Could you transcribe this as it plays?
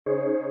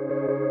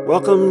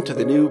Welcome to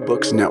the New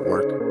Books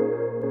Network.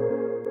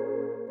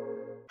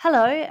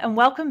 Hello, and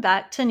welcome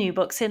back to New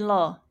Books in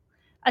Law,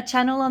 a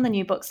channel on the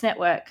New Books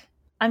Network.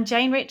 I'm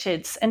Jane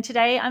Richards, and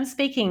today I'm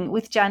speaking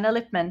with Jana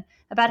Lipman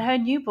about her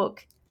new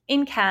book,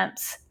 In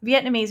Camps,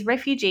 Vietnamese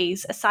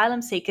Refugees,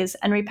 Asylum Seekers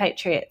and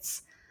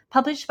Repatriates,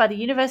 published by the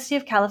University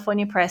of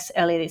California Press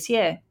earlier this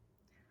year.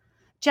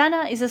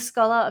 Jana is a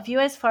scholar of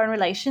US foreign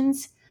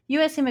relations,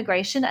 US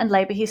immigration and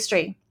labour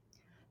history.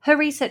 Her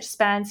research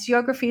spans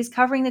geographies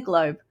covering the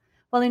globe,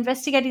 while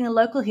investigating the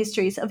local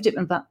histories of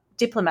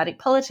diplomatic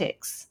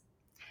politics.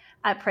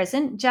 At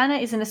present, Jana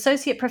is an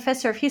associate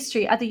professor of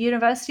history at the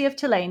University of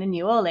Tulane in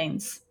New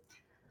Orleans.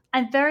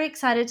 I'm very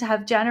excited to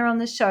have Jana on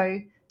the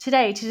show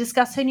today to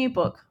discuss her new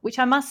book, which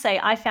I must say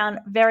I found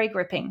very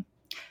gripping.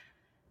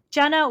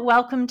 Jana,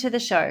 welcome to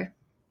the show.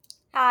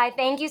 Hi,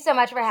 thank you so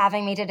much for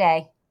having me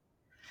today.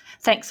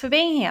 Thanks for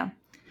being here.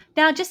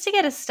 Now, just to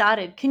get us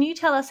started, can you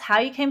tell us how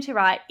you came to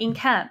write In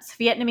Camps,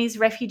 Vietnamese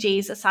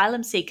Refugees,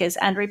 Asylum Seekers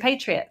and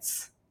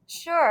Repatriates?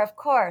 Sure, of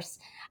course.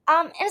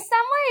 In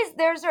some ways,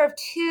 there's sort of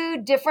two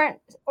different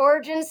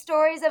origin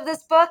stories of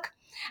this book.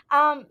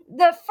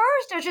 The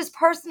first is just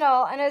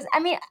personal, and I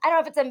don't know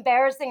if it's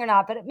embarrassing or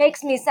not, but it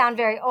makes me sound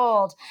very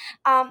old.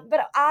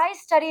 But I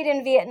studied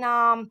in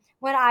Vietnam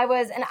when I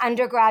was an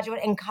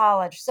undergraduate in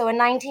college, so in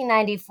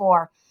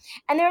 1994.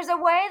 And there's a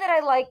way that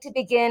I like to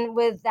begin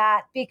with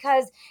that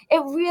because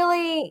it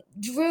really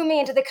drew me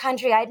into the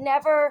country. I'd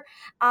never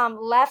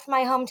left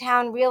my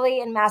hometown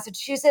really in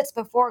Massachusetts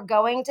before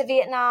going to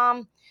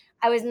Vietnam.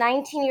 I was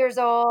 19 years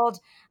old.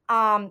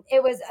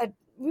 It was a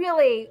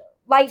really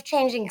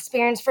life-changing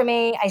experience for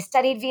me. I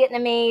studied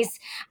Vietnamese.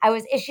 I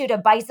was issued a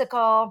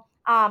bicycle.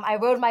 I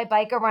rode my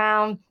bike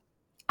around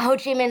Ho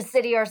Chi Minh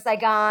City or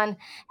Saigon.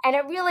 And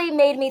it really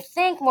made me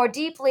think more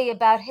deeply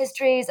about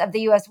histories of the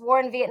U.S. war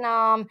in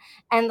Vietnam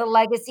and the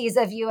legacies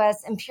of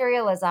U.S.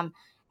 imperialism.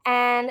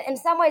 And in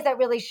some ways, that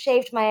really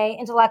shaped my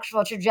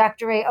intellectual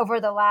trajectory over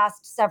the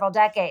last several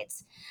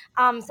decades.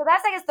 So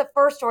that's, I guess, the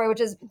first story,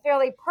 which is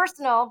fairly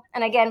personal,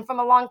 and again,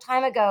 from a long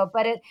time ago,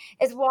 but it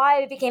is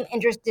why I became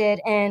interested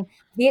in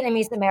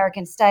Vietnamese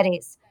American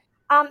studies.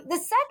 The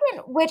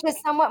second, which is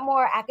somewhat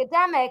more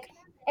academic,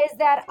 is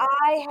that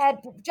I had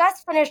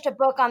just finished a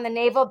book on the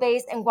naval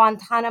base in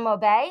Guantanamo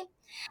Bay.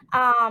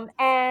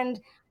 And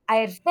I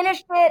had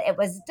finished it. It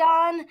was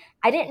done.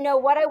 I didn't know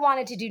what I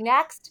wanted to do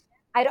next.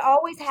 I'd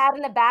always had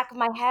in the back of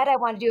my head, I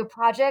wanted to do a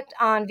project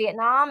on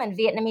Vietnam and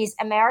Vietnamese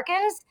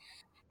Americans.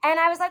 And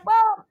I was like,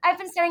 well, I've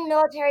been studying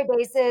military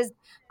bases.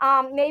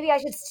 Maybe I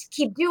should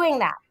keep doing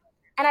that.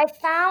 And I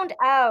found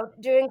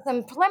out doing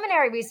some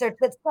preliminary research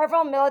that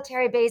several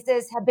military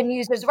bases have been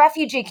used as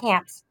refugee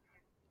camps,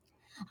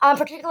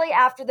 particularly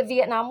after the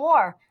Vietnam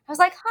War. I was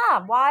like,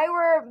 why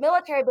were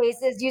military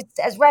bases used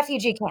as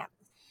refugee camps?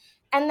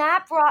 And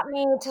that brought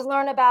me to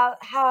learn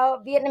about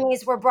how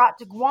Vietnamese were brought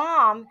to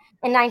Guam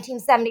in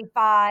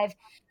 1975.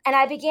 And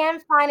I began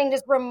finding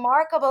just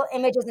remarkable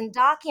images and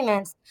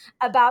documents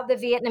about the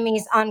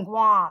Vietnamese on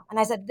Guam. And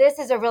I said, this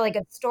is a really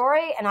good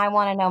story, and I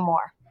want to know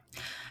more.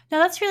 Now,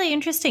 that's really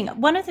interesting.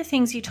 One of the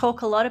things you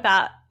talk a lot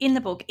about in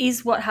the book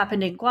is what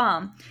happened in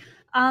Guam.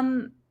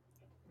 I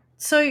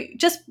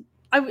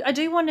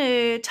do want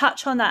to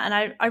touch on that,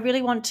 and I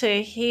really want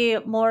to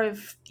hear more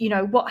of,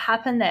 what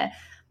happened there.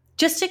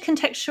 Just to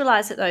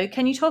contextualize it, though,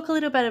 can you talk a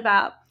little bit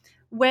about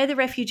where the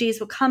refugees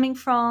were coming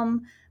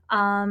from,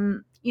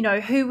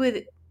 who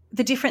were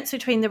the difference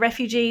between the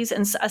refugees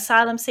and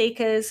asylum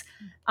seekers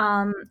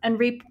and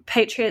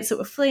repatriates that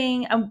were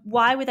fleeing, and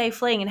why were they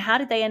fleeing, and how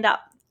did they end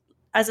up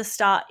as a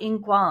start in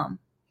Guam?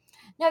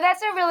 No,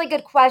 that's a really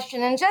good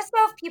question. And just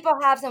so people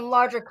have some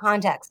larger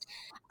context,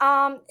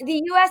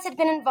 the U.S. had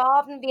been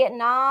involved in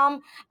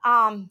Vietnam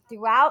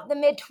throughout the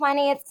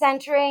mid-20th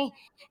century.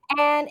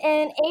 And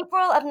in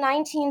April of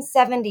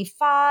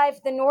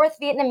 1975, the North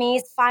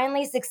Vietnamese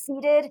finally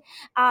succeeded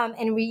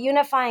in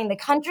reunifying the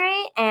country,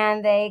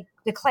 and they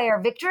declare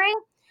victory.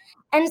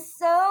 And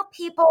so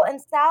people in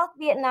South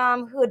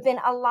Vietnam who had been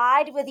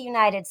allied with the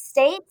United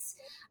States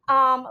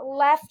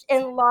left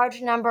in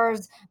large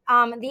numbers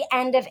at the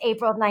end of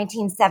April of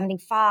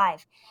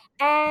 1975.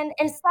 And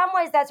in some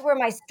ways, that's where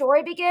my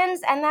story begins.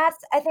 And that's,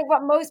 I think,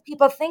 what most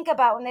people think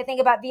about when they think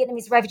about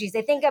Vietnamese refugees.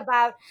 They think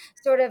about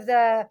sort of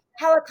the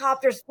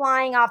helicopters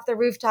flying off the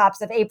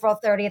rooftops of April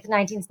 30th,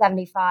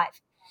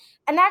 1975.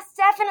 And that's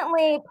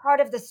definitely part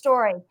of the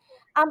story.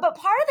 But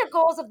part of the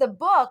goals of the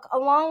book,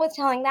 along with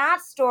telling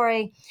that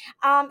story,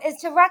 is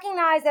to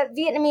recognize that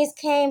Vietnamese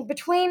came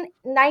between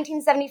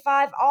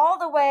 1975 all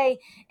the way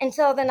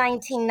until the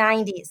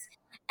 1990s.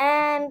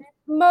 And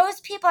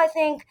most people, I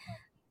think,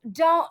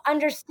 don't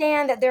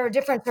understand that there are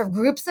different sort of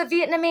groups of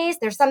Vietnamese.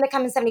 There's some that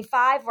come in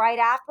 75, right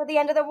after the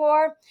end of the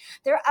war.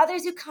 There are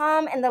others who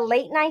come in the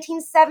late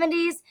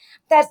 1970s.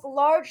 That's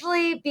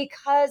largely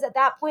because at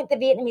that point, the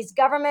Vietnamese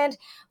government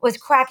was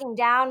cracking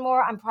down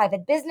more on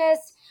private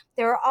business.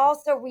 There are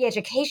also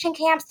re-education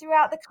camps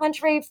throughout the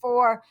country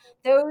for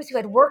those who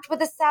had worked with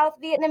the South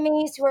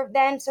Vietnamese, who were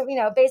then,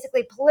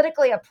 basically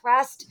politically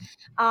oppressed.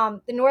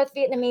 The North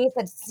Vietnamese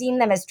had seen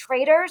them as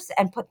traitors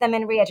and put them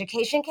in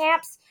re-education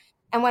camps.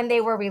 And when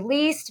they were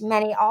released,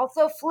 many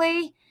also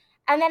flee.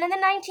 And then in the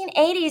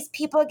 1980s,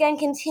 people again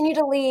continue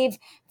to leave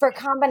for a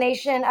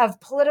combination of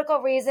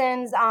political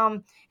reasons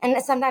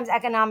and sometimes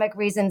economic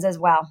reasons as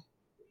well.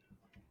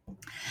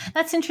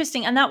 That's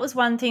interesting. And that was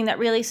one thing that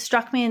really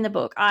struck me in the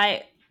book.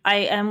 I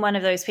am one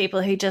of those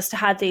people who just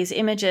had these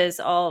images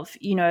of,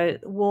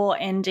 war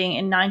ending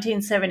in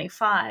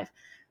 1975.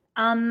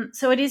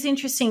 So it is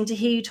interesting to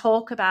hear you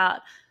talk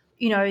about,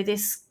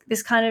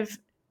 this kind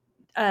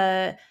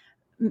of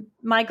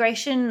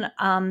migration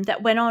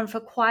that went on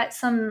for quite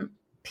some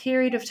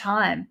period of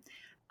time.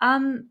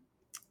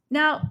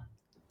 Now,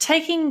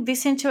 taking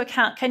this into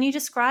account, can you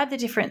describe the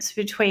difference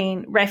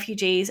between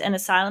refugees and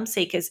asylum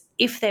seekers,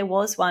 if there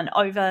was one,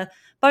 over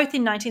both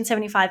in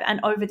 1975 and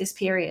over this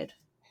period?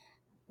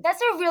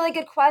 That's a really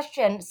good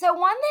question. So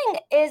one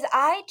thing is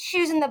I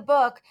choose in the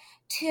book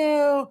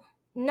to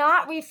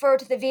not refer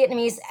to the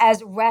Vietnamese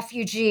as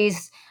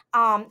refugees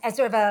as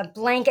sort of a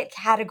blanket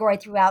category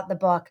throughout the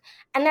book.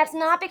 And that's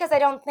not because I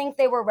don't think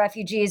they were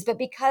refugees, but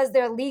because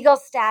their legal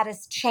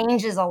status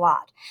changes a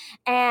lot.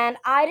 And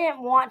I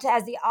didn't want to,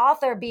 as the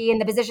author, be in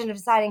the position of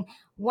deciding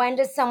when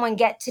does someone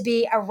get to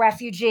be a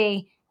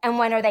refugee and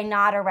when are they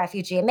not a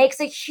refugee. It makes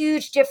a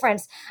huge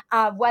difference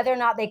whether or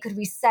not they could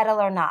resettle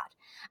or not.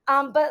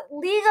 But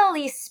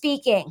legally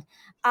speaking,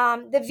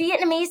 the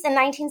Vietnamese in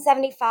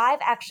 1975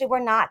 actually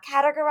were not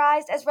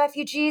categorized as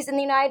refugees in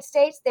the United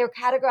States. They were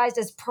categorized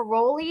as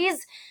parolees.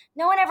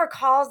 No one ever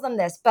calls them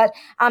this, but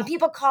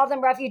people called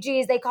them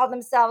refugees. They called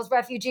themselves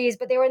refugees,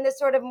 but they were in this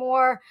sort of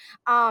more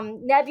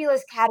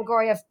nebulous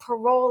category of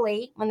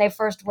parolee when they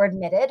first were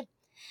admitted.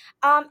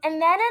 And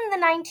then in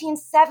the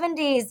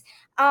 1970s,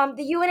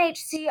 the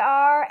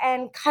UNHCR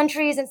and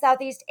countries in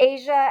Southeast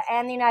Asia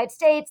and the United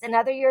States and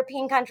other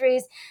European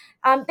countries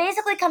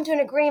basically come to an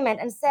agreement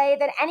and say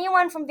that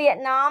anyone from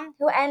Vietnam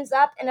who ends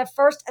up in a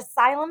first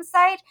asylum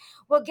site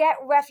will get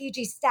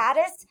refugee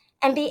status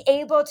and be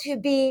able to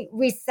be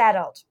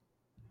resettled.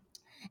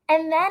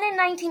 And then in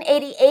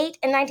 1988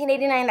 and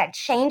 1989, that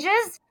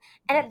changes.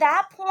 And at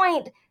that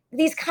point,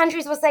 these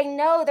countries will say,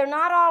 no, they're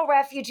not all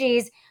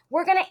refugees.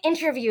 We're going to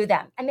interview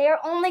them, and they are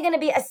only going to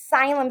be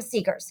asylum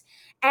seekers.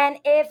 And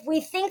if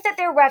we think that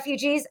they're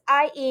refugees,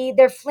 i.e.,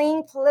 they're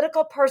fleeing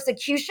political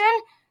persecution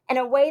in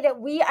a way that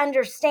we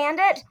understand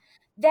it,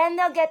 then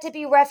they'll get to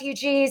be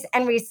refugees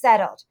and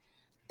resettled.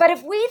 But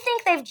if we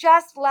think they've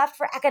just left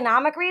for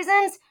economic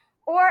reasons,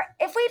 or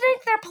if we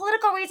think their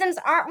political reasons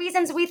aren't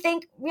reasons we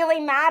think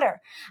really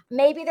matter,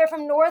 maybe they're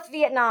from North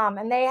Vietnam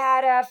and they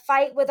had a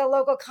fight with a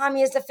local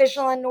communist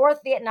official in North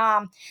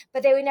Vietnam,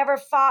 but they never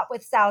fought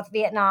with South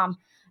Vietnam,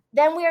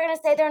 then we are going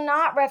to say they're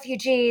not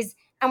refugees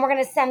and we're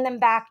going to send them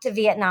back to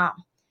Vietnam.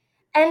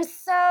 And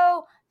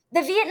so the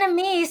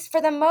Vietnamese,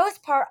 for the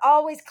most part,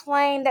 always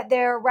claim that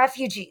they're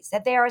refugees,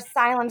 that they are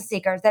asylum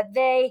seekers, that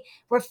they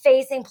were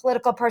facing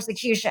political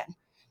persecution.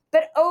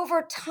 But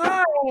over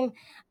time,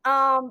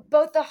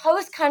 both the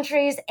host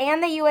countries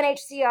and the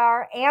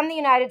UNHCR and the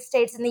United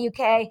States and the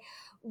UK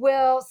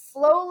will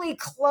slowly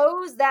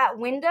close that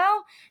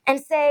window and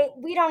say,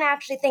 we don't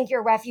actually think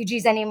you're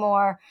refugees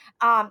anymore.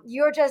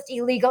 You're just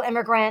illegal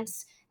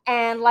immigrants.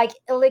 And like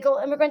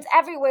illegal immigrants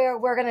everywhere,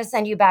 we're going to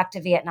send you back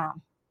to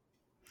Vietnam.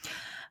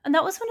 And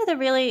that was one of the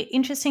really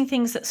interesting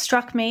things that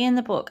struck me in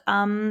the book,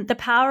 the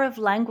power of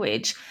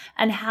language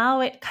and how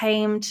it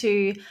came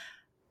to,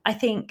 I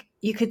think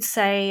you could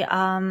say,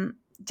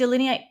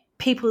 delineate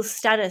people's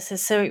status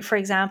as, so, for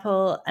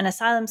example, an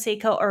asylum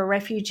seeker or a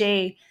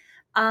refugee.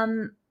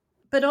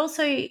 But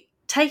also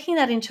taking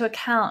that into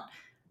account,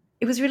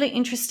 it was really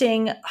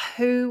interesting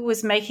who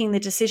was making the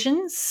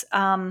decisions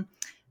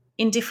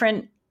in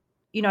different,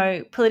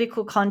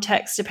 political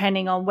contexts,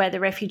 depending on where the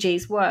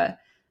refugees were.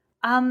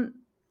 I'm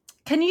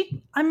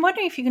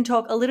wondering if you can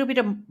talk a little bit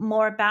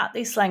more about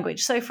this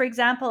language. So, for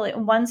example, at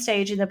one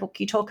stage in the book,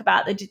 you talk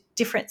about the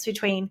difference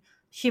between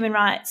human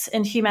rights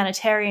and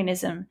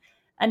humanitarianism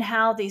and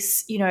how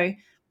this,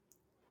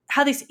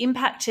 how this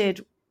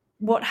impacted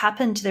what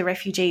happened to the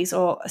refugees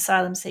or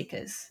asylum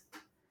seekers.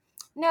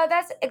 No,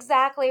 that's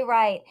exactly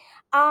right.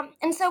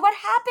 And so what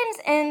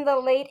happens in the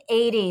late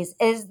 80s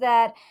is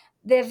that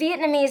the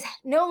Vietnamese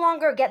no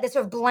longer get this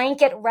sort of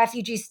blanket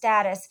refugee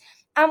status,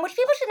 which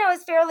people should know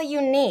is fairly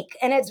unique.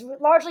 And it's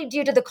largely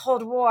due to the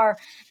Cold War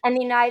and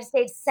the United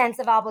States' sense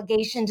of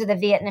obligation to the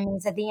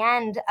Vietnamese at the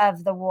end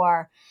of the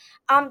war.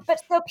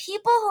 But so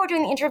people who were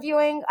doing the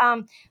interviewing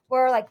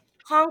were like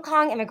Hong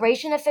Kong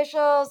immigration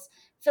officials,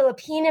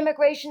 Philippine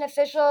immigration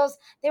officials.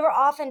 They were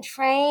often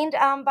trained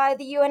by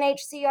the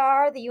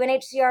UNHCR. The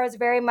UNHCR is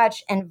very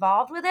much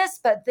involved with this,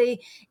 but the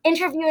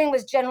interviewing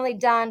was generally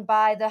done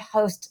by the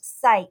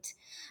host site.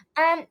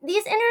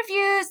 These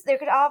interviews, there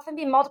could often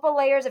be multiple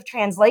layers of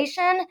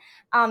translation.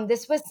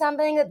 This was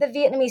something that the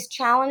Vietnamese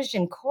challenged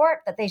in court,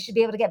 that they should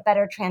be able to get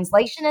better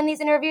translation in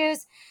these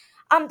interviews.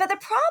 But the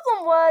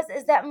problem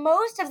is that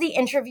most of the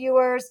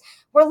interviewers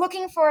were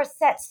looking for a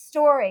set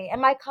story. And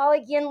my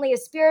colleague Yin Lee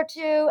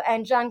Espiritu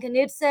and John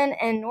Knudsen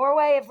in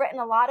Norway have written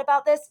a lot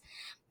about this.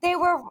 They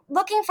were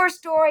looking for a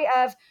story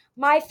of,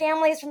 my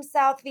family is from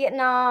South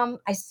Vietnam.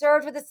 I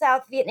served with the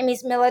South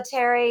Vietnamese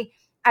military.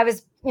 I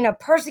was,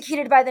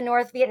 persecuted by the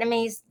North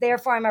Vietnamese.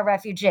 Therefore, I'm a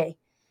refugee.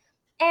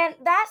 And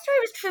that story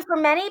was true for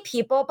many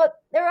people, but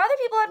there are other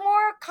people who had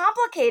more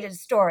complicated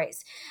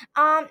stories.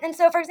 And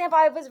so, for example,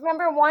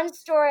 remember one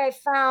story I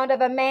found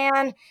of a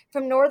man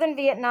from northern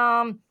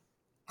Vietnam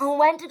who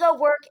went to go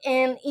work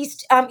in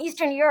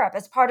Eastern Europe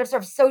as part of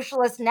sort of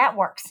socialist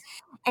networks.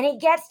 And he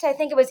gets to, I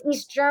think it was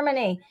East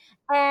Germany,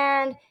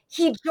 and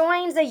he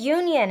joins a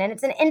union, and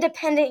it's an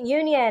independent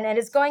union, and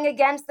it's going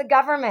against the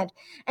government.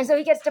 And so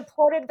he gets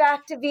deported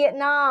back to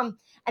Vietnam,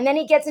 and then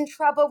he gets in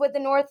trouble with the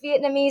North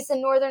Vietnamese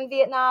in northern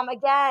Vietnam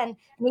again,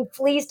 and he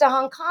flees to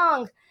Hong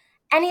Kong.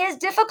 And he has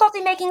difficulty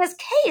making his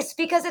case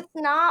because it's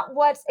not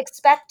what's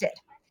expected.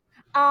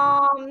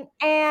 And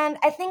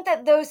I think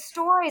that those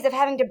stories of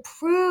having to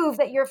prove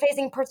that you're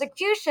facing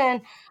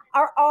persecution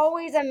are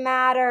always a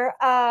matter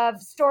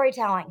of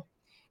storytelling.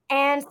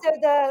 And so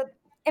the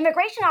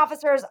immigration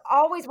officers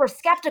always were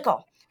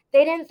skeptical.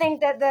 They didn't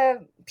think that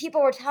the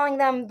people were telling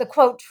them the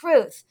quote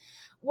truth.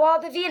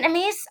 Well, the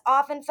Vietnamese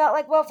often felt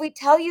like, well, if we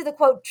tell you the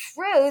quote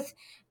truth,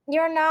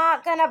 you're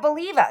not going to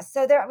believe us.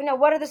 So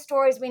what are the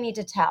stories we need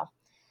to tell?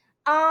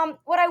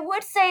 What I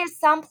would say is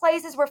some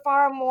places were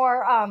far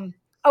more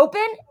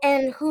open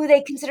in who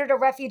they considered a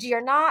refugee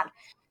or not.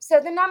 So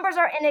the numbers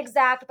are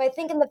inexact, but I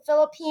think in the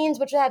Philippines,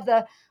 which had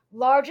the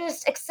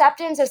largest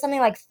acceptance of something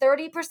like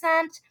 30%,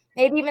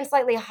 maybe even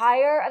slightly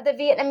higher of the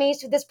Vietnamese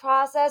through this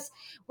process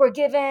were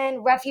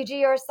given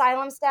refugee or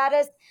asylum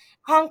status.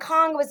 Hong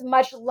Kong was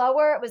much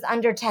lower. It was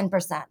under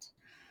 10%.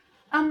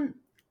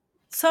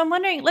 So I'm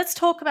wondering, let's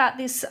talk about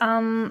this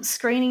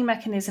screening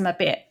mechanism a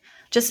bit,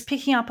 just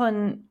picking up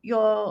on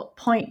your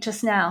point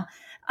just now.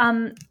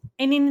 And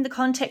in the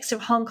context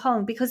of Hong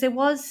Kong, because there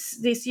was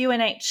this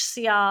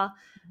UNHCR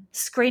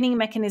screening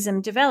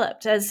mechanism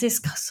developed as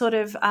this sort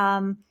of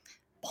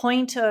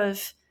point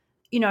of,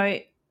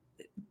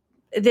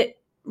 that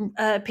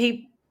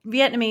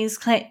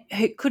Vietnamese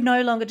who could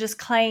no longer just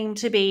claim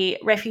to be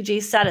refugee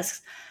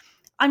status.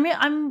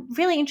 I'm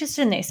really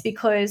interested in this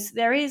because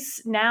there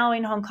is now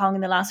in Hong Kong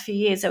in the last few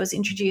years, there was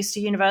introduced a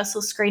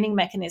universal screening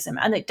mechanism,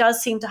 and it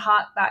does seem to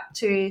hark back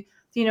to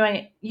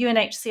the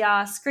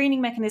UNHCR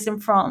screening mechanism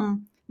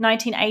from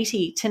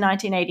 1980 to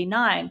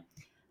 1989.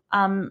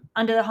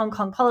 Under the Hong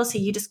Kong policy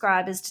you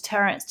describe as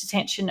deterrence,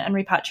 detention, and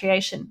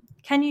repatriation.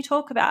 Can you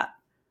talk about,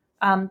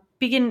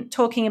 begin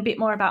talking a bit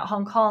more about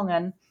Hong Kong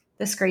and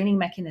the screening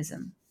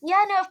mechanism?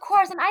 Yeah, no, of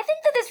course. And I think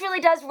that this really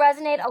does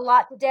resonate a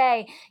lot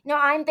today.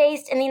 I'm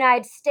based in the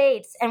United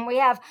States, and we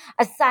have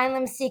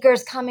asylum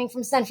seekers coming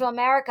from Central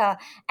America,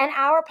 and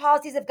our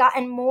policies have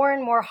gotten more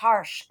and more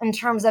harsh in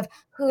terms of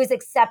who is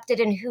accepted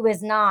and who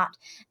is not.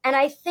 And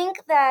I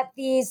think that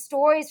these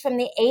stories from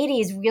the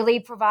 80s really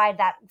provide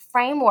that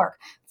framework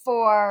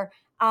for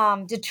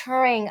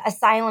deterring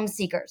asylum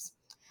seekers.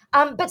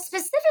 But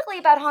specifically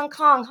about Hong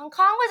Kong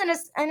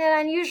was in an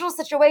unusual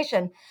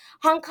situation.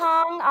 Hong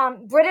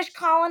Kong, British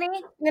colony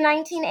in the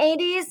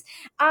 1980s,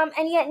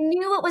 and yet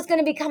knew it was going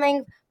to be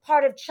becoming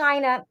part of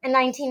China in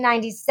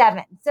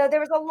 1997. So there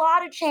was a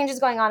lot of changes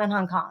going on in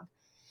Hong Kong.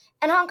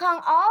 And Hong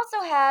Kong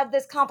also had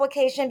this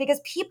complication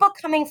because people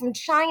coming from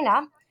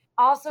China,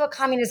 also a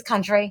communist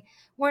country,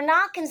 were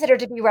not considered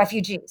to be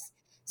refugees.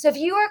 So if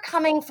you were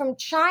coming from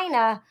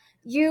China,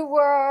 you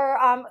were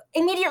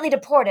immediately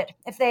deported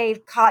if they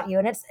caught you.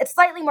 And it's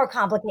slightly more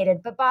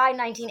complicated, but by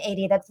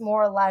 1980, that's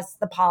more or less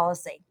the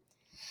policy.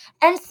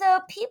 And so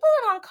people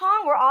in Hong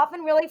Kong were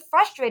often really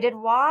frustrated.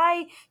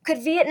 Why could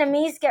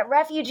Vietnamese get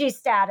refugee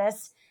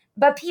status,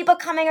 but people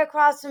coming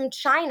across from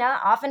China,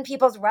 often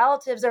people's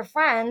relatives or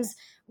friends,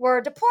 were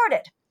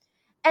deported?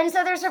 And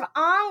so there's sort of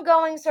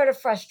ongoing sort of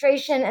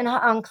frustration in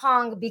Hong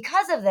Kong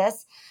because of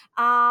this.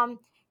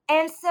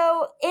 And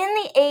so in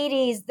the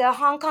 80s, the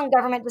Hong Kong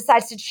government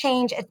decides to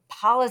change its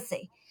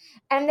policy.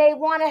 And they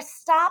want to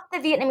stop the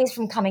Vietnamese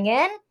from coming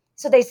in.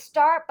 So they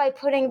start by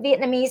putting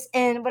Vietnamese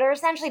in what are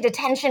essentially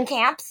detention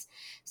camps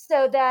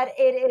so that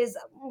it is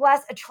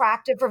less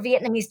attractive for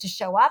Vietnamese to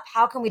show up.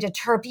 How can we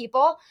deter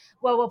people?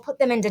 Well, we'll put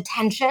them in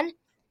detention.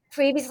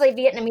 Previously,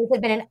 Vietnamese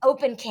had been in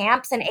open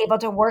camps and able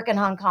to work in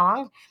Hong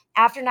Kong.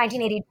 After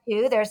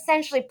 1982, they're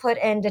essentially put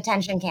in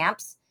detention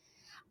camps.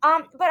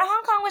 But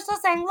Hong Kong was still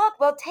saying, look,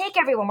 we'll take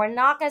everyone. We're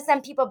not going to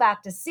send people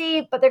back to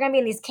sea, but they're going to be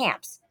in these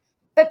camps.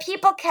 But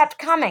people kept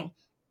coming.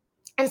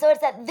 And so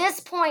it's at this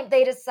point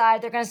they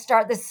decide they're going to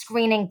start this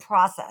screening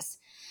process.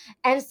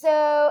 And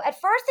so at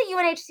first the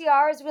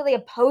UNHCR is really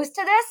opposed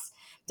to this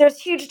there's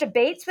huge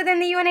debates within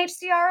the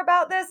UNHCR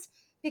about this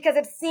because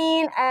it's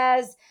seen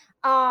as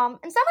in some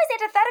ways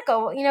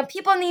antithetical.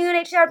 People in the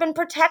UNHCR have been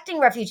protecting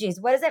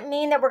refugees. What does it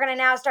mean that we're going to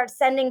now start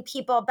sending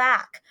people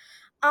back?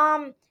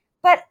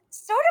 But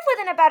sort of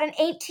within about an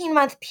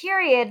 18-month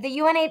period, the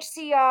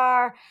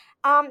UNHCR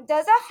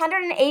does a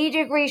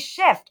 180-degree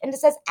shift and it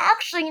says,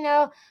 actually,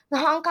 the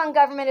Hong Kong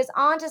government is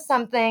onto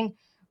something.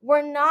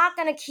 We're not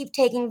going to keep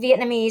taking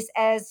Vietnamese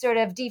as sort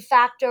of de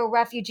facto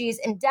refugees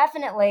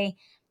indefinitely.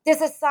 This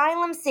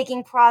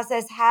asylum-seeking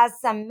process has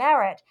some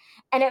merit,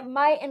 and it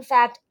might, in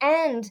fact,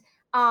 end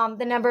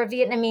the number of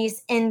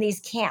Vietnamese in these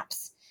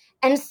camps.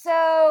 And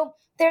so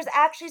there's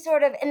actually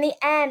sort of, in the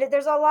end,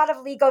 there's a lot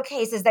of legal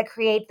cases that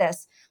create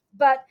this.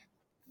 But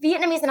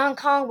Vietnamese in Hong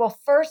Kong will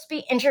first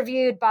be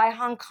interviewed by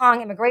Hong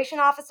Kong immigration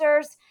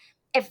officers.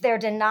 If they're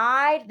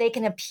denied, they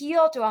can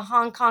appeal to a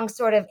Hong Kong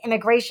sort of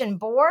immigration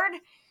board.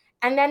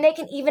 And then they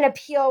can even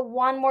appeal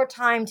one more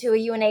time to a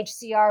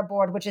UNHCR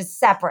board, which is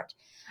separate.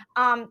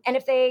 And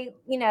if they,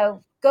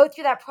 go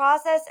through that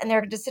process and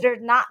they're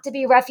considered not to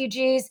be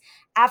refugees,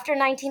 after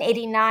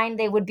 1989,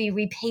 they would be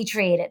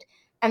repatriated.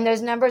 And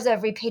those numbers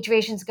of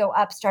repatriations go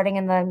up starting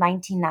in the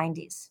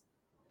 1990s.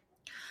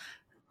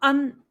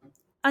 And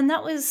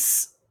that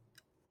was,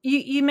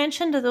 you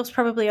mentioned that there was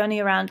probably only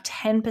around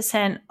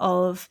 10%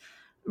 of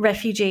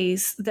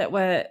refugees that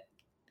were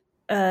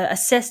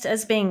assessed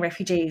as being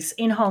refugees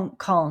in Hong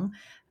Kong.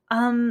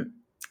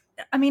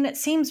 It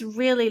seems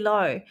really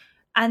low.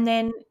 And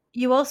then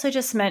you also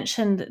just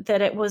mentioned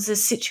that it was a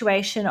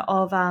situation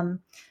of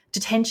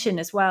detention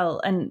as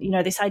well, and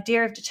this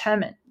idea of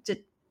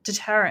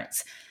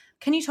deterrence.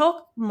 Can you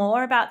talk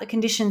more about the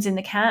conditions in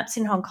the camps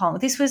in Hong Kong?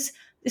 This is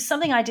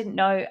something I didn't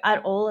know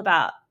at all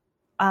about.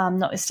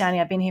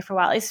 Notwithstanding, I've been here for a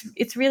while.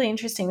 It's really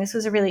interesting. This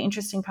was a really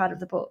interesting part of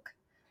the book.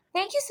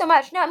 Thank you so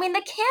much. No, the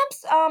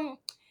camps.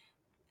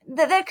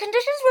 The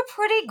conditions were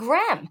pretty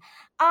grim.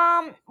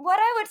 What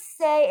I would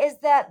say is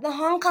that the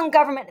Hong Kong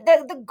government,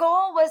 the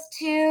goal was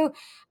to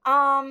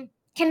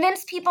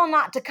convince people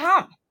not to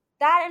come.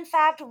 That, in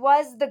fact,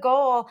 was the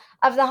goal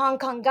of the Hong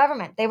Kong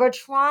government. They were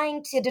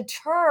trying to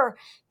deter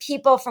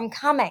people from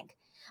coming.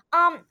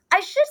 I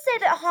should say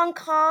that Hong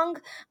Kong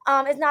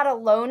is not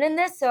alone in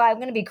this, so I'm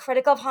going to be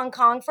critical of Hong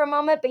Kong for a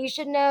moment, but you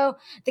should know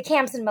the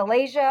camps in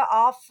Malaysia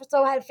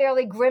also had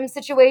fairly grim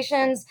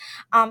situations,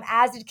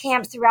 as did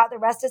camps throughout the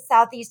rest of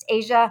Southeast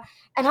Asia.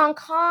 And Hong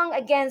Kong,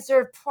 again,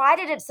 sort of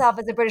prided itself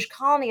as a British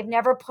colony of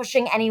never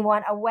pushing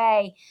anyone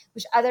away,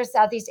 which other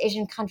Southeast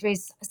Asian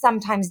countries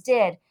sometimes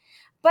did.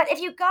 But if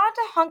you got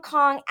to Hong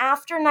Kong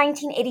after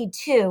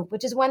 1982,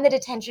 which is when the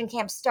detention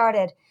camp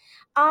started,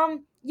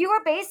 you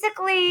were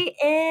basically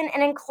in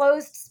an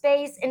enclosed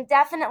space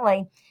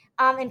indefinitely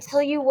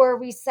until you were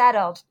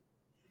resettled.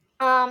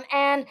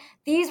 And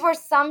these were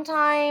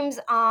sometimes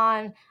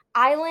on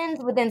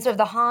islands within sort of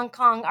the Hong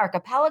Kong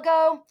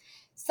archipelago.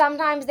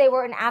 Sometimes they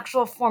were in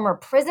actual former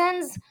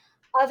prisons.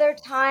 Other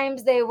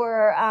times they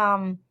were,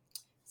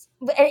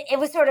 it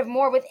was sort of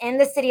more within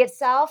the city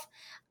itself.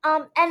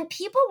 And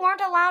people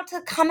weren't allowed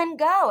to come and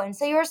go. And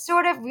so you were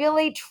sort of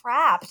really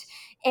trapped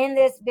in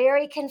this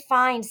very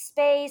confined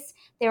space.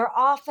 They were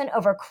often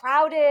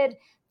overcrowded.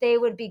 They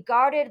would be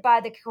guarded by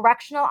the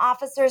correctional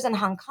officers in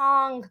Hong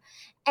Kong.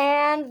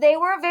 And they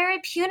were very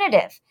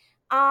punitive.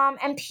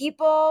 And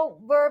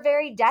people were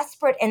very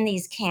desperate in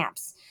these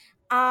camps.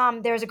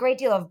 There was a great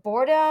deal of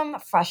boredom,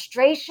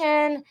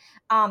 frustration.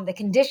 The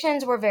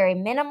conditions were very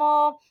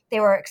minimal. They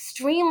were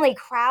extremely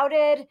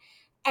crowded.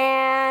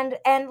 And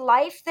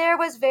life there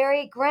was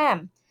very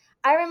grim.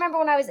 I remember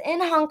when I was in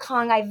Hong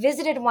Kong, I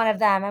visited one of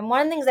them. And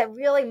one of the things that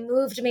really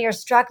moved me or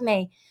struck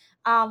me,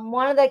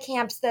 one of the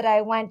camps that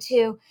I went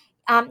to,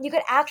 you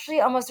could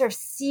actually almost sort of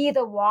see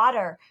the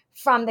water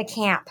from the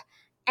camp.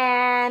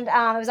 And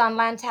it was on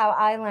Lantau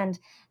Island.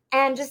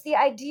 And just the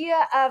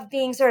idea of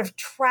being sort of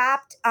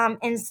trapped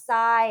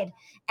inside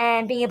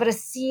and being able to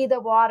see the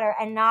water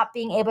and not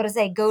being able to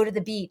say, go to the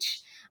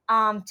beach.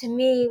 To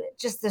me,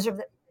 just the sort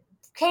of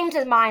came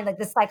to mind like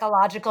the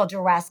psychological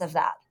duress of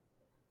that.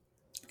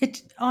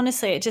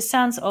 It just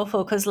sounds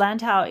awful because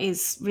Lantau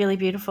is really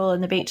beautiful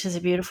and the beaches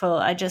are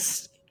beautiful.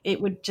 It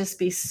would just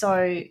be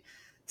so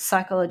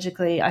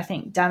psychologically, I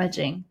think,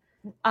 damaging.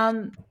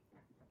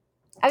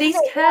 These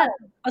camps.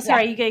 Oh,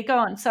 sorry, yeah. You go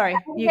on. Sorry,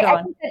 you go on.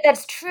 I think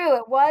that's true.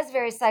 It was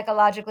very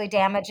psychologically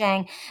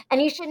damaging,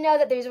 and you should know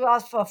that these were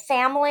also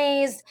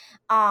families.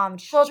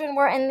 Children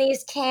were in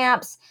these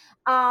camps.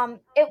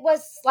 It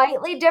was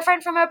slightly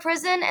different from a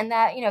prison in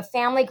that,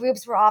 family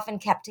groups were often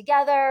kept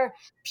together.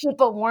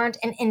 People weren't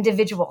in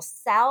individual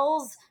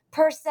cells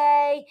per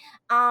se.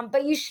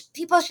 But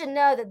people should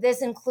know that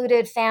this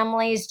included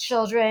families,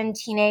 children,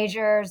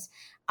 teenagers.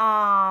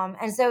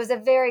 And so it was a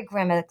very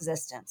grim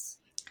existence.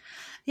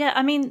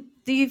 Yeah,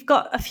 you've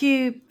got a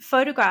few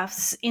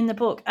photographs in the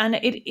book, and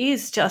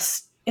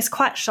it's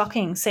quite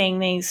shocking seeing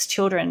these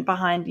children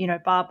behind,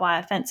 barbed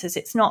wire fences.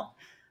 It's not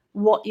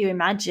what you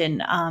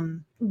imagine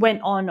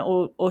went on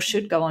or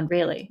should go on,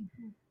 really.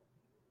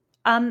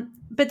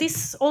 But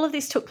all of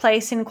this took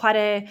place in quite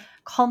a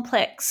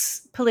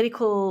complex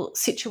political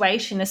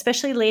situation,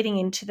 especially leading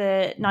into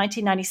the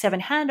 1997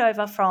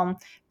 handover from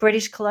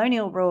British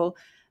colonial rule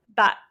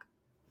back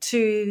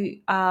to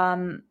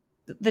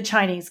the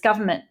Chinese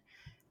government.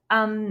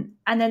 And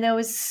then there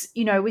was,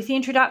 with the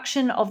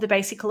introduction of the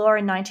Basic Law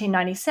in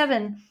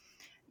 1997,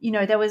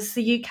 there was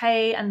the UK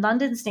and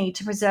London's need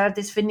to preserve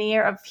this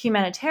veneer of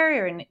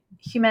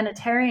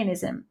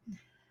humanitarianism.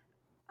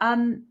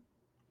 And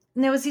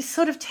there was this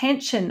sort of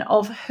tension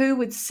of who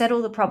would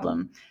settle the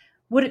problem.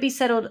 Would it be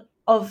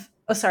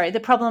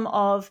the problem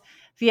of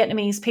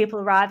Vietnamese people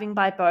arriving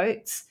by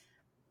boats?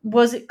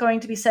 Was it going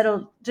to be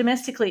settled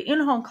domestically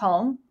in Hong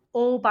Kong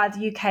or by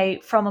the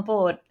UK from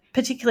aboard,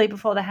 particularly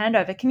before the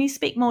handover? Can you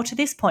speak more to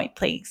this point,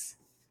 please?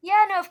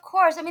 Yeah, no, of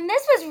course. I mean,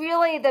 this was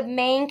really the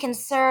main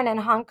concern in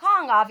Hong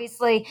Kong,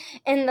 obviously,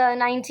 in the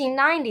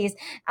 1990s.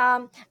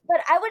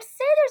 But I would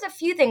say there's a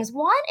few things.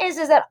 One is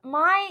that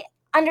my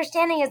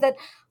understanding is that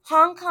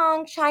Hong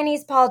Kong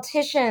Chinese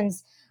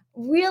politicians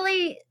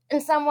really, in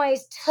some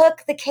ways,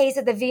 took the case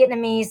of the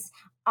Vietnamese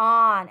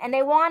on, and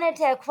they wanted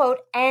to,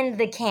 quote, end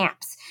the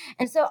camps.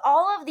 And so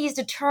all of these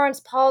deterrence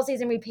policies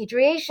and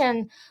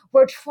repatriation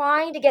were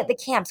trying to get the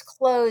camps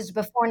closed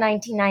before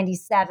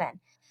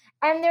 1997.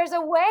 And there's a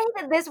way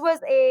that this was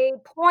a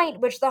point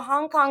which the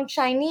Hong Kong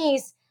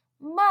Chinese,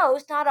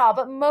 most, not all,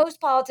 but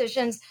most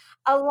politicians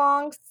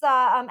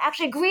alongside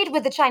actually agreed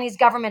with the Chinese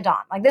government on.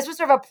 Like, this was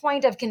sort of a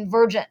point of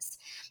convergence.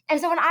 And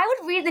so when I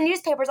would read the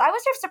newspapers, I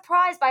was sort of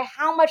surprised by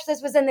how much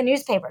this was in the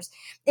newspapers.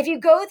 If you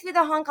go through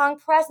the Hong Kong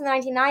press in the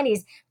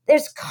 1990s,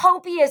 there's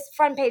copious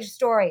front page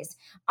stories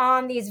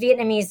on these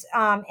Vietnamese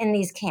in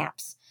these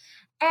camps.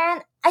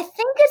 And I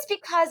think it's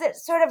because it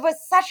sort of was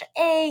such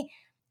a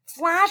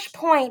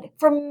flashpoint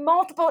for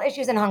multiple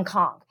issues in Hong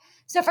Kong.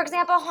 So, for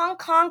example, Hong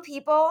Kong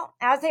people,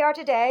 as they are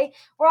today,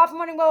 were often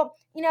wondering, well,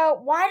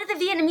 why do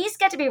the Vietnamese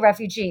get to be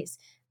refugees?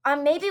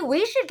 Maybe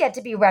we should get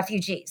to be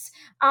refugees.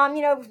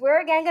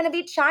 We're again going to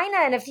be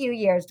China in a few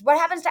years. What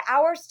happens to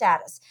our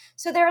status?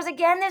 So there was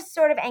again this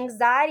sort of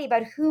anxiety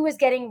about who is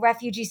getting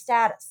refugee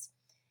status.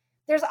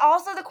 There's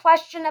also the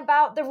question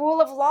about the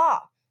rule of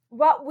law.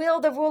 What will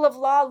the rule of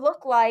law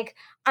look like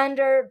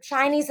under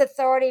Chinese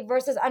authority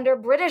versus under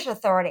British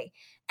authority?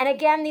 And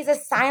again, these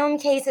asylum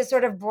cases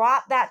sort of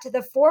brought that to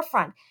the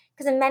forefront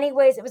because in many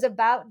ways it was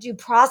about due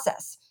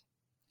process.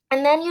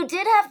 And then you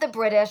did have the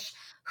British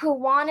who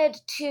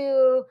wanted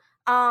to,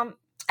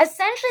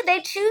 essentially they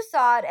too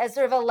saw it as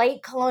sort of a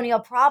late colonial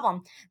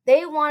problem.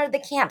 They wanted the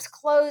camps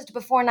closed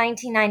before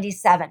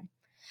 1997.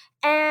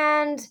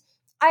 And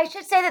I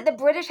should say that the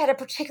British had a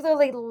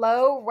particularly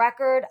low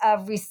record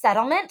of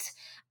resettlement.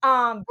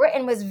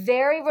 Britain was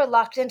very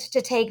reluctant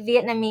to take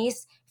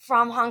Vietnamese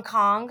from Hong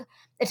Kong.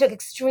 It took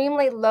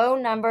extremely low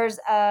numbers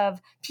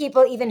of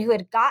people, even who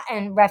had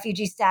gotten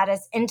refugee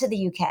status, into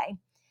the UK.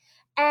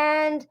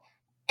 And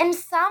in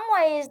some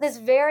ways, this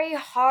very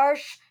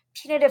harsh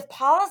punitive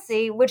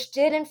policy, which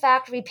did in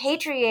fact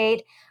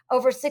repatriate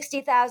over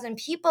 60,000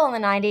 people in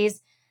the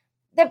 90s,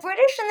 the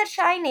British and the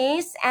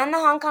Chinese and the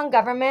Hong Kong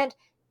government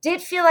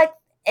did feel like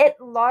it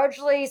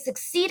largely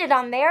succeeded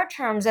on their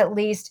terms, at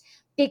least,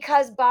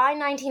 because by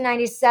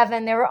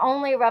 1997, there were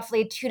only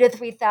roughly 2,000 to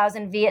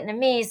 3,000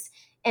 Vietnamese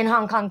in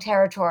Hong Kong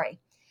territory.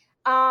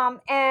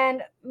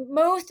 And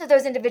most of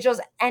those individuals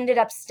ended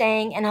up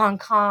staying in Hong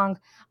Kong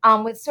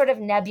with sort of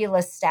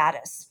nebulous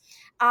status.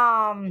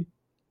 And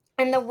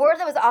the word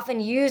that was often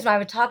used when I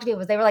would talk to people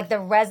was they were like the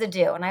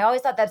residue. And I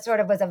always thought that sort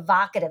of was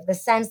evocative, the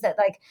sense that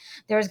like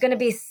there was going to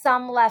be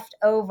some left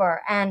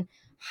over, and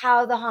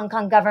how the Hong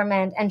Kong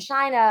government and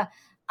China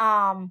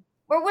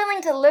were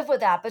willing to live with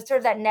that, but sort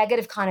of that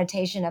negative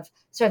connotation of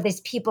sort of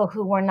these people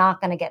who were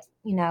not going to get,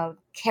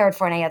 cared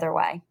for in any other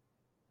way.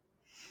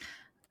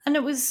 And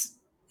it was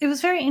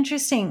very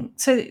interesting.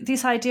 So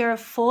this idea of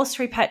forced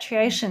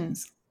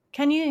repatriations,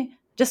 can you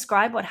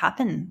describe what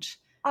happened?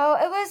 Oh,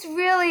 it was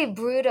really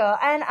brutal.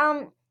 And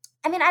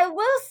I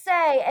will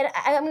say, and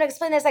I'm going to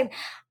explain this, like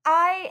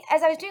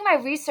as I was doing my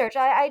research,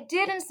 I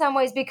did in some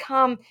ways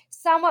become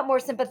somewhat more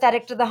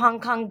sympathetic to the Hong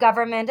Kong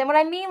government. And what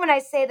I mean when I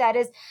say that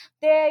is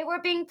they were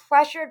being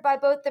pressured by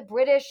both the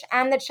British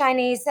and the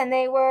Chinese, and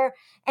they were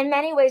in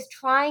many ways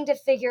trying to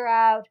figure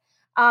out,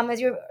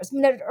 as you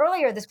noted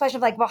earlier, this question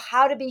of like, well,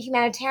 how to be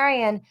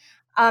humanitarian.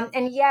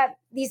 And yet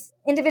these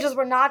individuals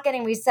were not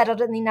getting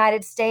resettled in the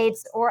United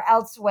States or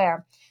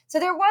elsewhere. So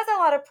there was a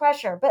lot of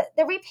pressure, but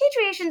the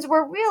repatriations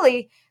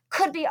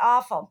could be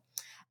awful.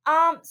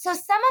 So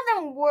some of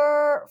them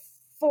were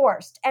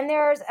forced. And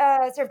there's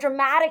a sort of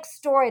dramatic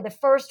story, the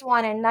first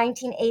one in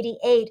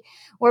 1988,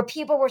 where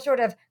people were sort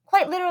of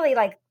quite literally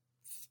like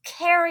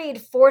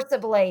carried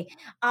forcibly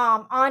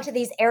onto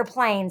these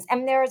airplanes.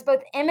 And there's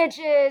both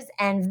images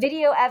and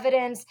video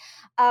evidence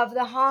of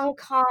the Hong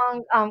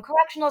Kong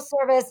Correctional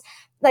Service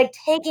like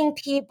taking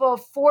people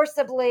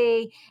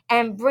forcibly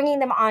and bringing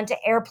them onto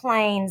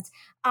airplanes.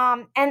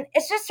 And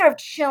it's just sort of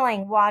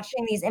chilling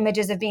watching these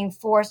images of being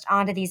forced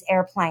onto these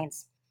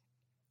airplanes.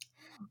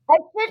 I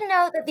should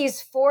note that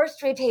these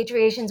forced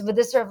repatriations with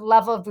this sort of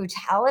level of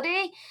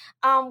brutality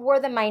were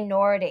the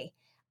minority.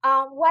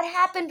 What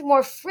happened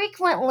more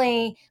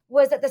frequently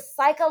was that the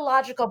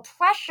psychological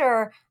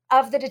pressure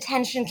of the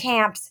detention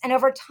camps, and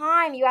over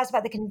time, you asked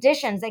about the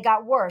conditions, they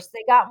got worse,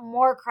 they got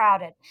more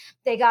crowded,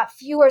 they got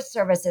fewer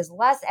services,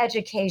 less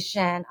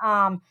education,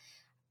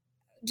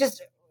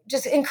 just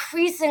just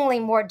increasingly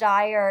more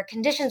dire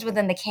conditions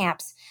within the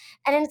camps.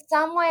 And in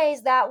some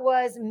ways, that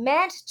was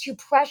meant to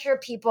pressure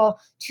people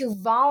to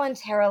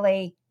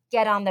voluntarily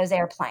get on those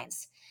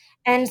airplanes.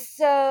 And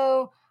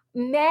so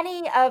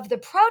many of the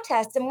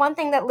protests, and one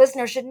thing that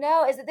listeners should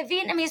know is that the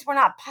Vietnamese were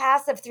not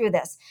passive through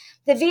this.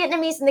 The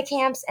Vietnamese in the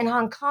camps in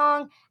Hong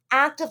Kong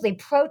actively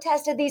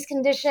protested these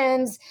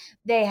conditions.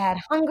 They had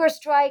hunger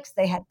strikes,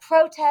 they had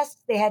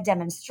protests, they had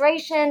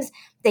demonstrations,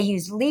 they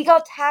used legal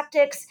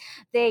tactics,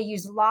 they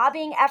used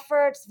lobbying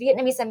efforts.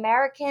 Vietnamese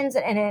Americans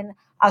and in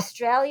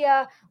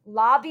Australia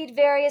lobbied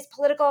various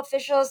political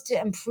officials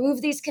to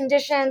improve these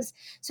conditions.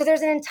 So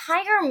there's an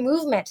entire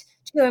movement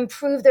to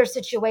improve their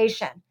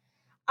situation.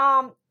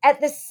 At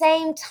the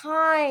same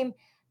time,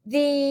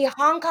 the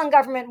Hong Kong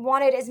government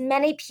wanted as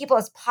many people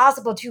as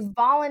possible to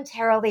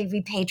voluntarily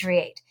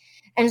repatriate.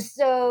 And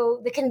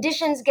so the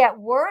conditions get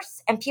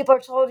worse, and people are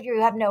told you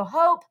have no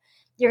hope.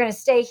 You're going to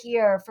stay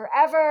here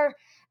forever.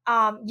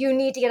 You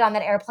need to get on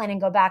that airplane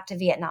and go back to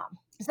Vietnam.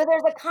 So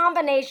there's a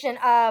combination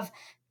of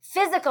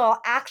physical,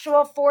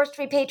 actual forced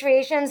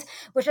repatriations,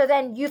 which are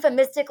then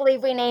euphemistically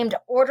renamed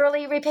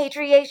orderly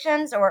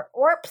repatriations or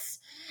ORPs.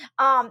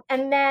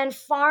 And then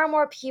far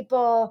more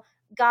people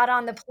got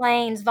on the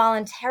planes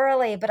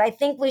voluntarily, but I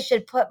think we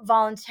should put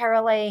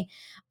voluntarily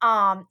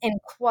in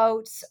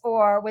quotes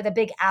or with a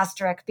big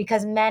asterisk,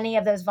 because many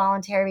of those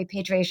voluntary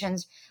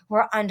repatriations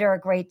were under a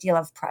great deal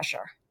of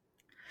pressure.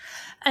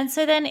 And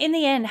so then in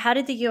the end, how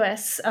did the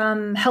US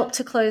help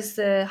to close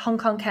the Hong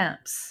Kong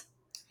camps?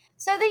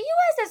 So the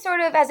U.S. is sort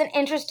of as an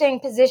interesting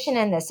position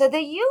in this. So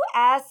the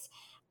U.S.,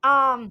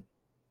 to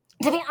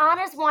be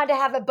honest, wanted to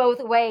have it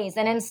both ways.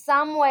 And in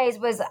some ways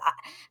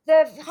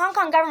the Hong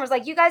Kong government was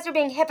like, you guys are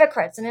being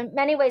hypocrites. And in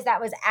many ways that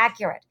was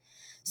accurate.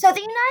 So the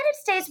United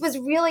States was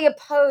really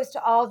opposed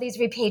to all these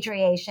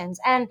repatriations.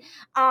 And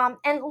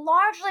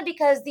largely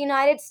because the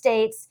United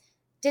States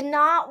did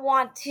not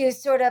want to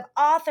sort of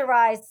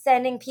authorize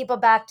sending people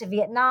back to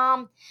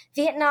Vietnam.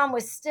 Vietnam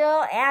was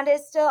still and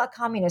is still a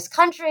communist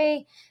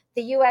country.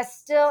 The U.S.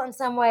 still, in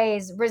some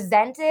ways,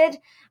 resented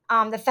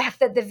the fact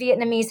that the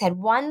Vietnamese had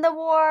won the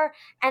war,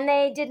 and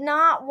they did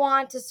not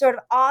want to sort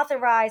of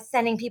authorize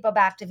sending people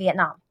back to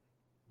Vietnam.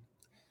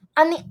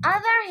 On the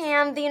other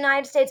hand, the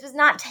United States was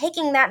not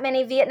taking that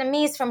many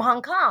Vietnamese from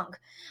Hong Kong.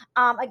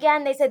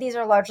 Again, they said these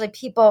are largely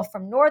people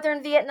from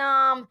northern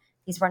Vietnam.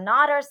 These were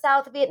not our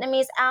South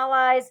Vietnamese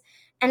allies.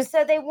 And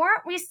so they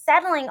weren't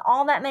resettling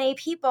all that many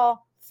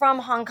people from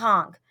Hong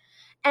Kong.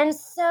 And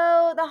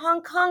so the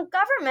Hong Kong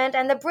government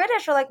and the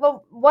British were like,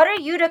 well, what are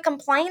you to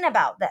complain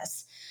about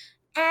this?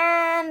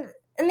 And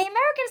the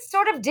Americans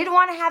sort of did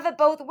want to have it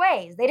both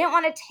ways. They didn't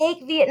want to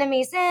take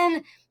Vietnamese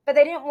in, but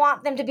they didn't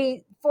want them to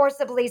be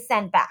forcibly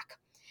sent back.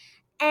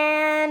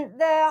 And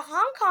the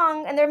Hong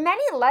Kong, and there are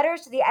many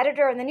letters to the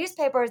editor in the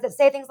newspapers that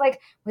say things like,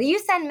 well, you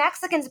send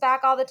Mexicans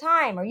back all the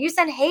time, or you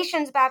send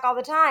Haitians back all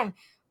the time.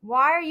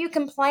 Why are you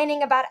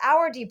complaining about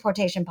our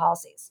deportation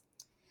policies?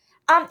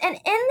 And in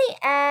the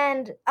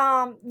end,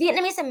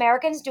 Vietnamese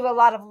Americans do a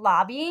lot of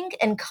lobbying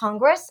in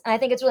Congress. And I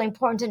think it's really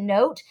important to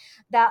note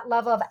that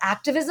level of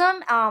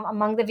activism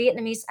among the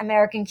Vietnamese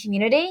American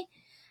community.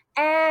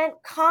 And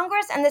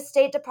Congress and the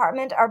State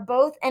Department are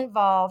both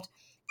involved,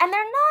 and they're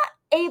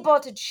not able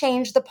to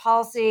change the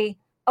policy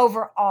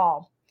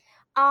overall.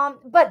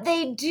 But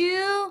they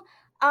do,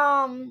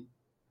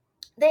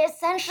 they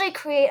essentially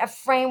create a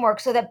framework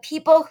so that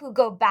people who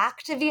go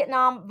back to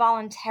Vietnam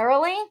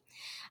voluntarily,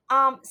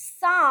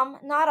 some,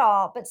 not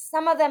all, but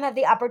some of them have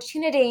the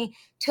opportunity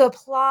to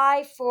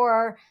apply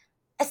for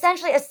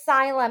essentially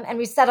asylum and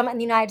resettlement in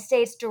the United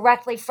States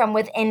directly from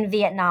within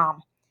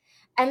Vietnam.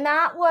 And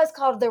that was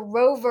called the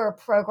Rover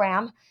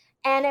program.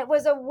 And it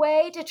was a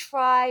way to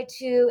try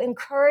to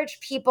encourage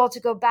people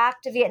to go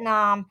back to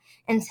Vietnam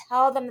and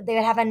tell them that they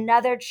would have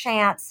another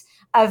chance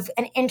of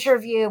an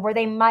interview where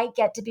they might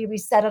get to be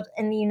resettled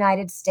in the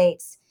United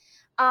States.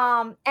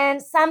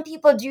 And some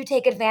people do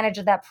take advantage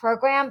of that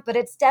program, but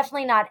it's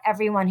definitely not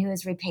everyone who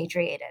is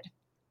repatriated.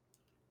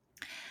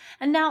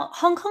 And now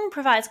Hong Kong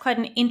provides quite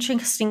an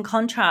interesting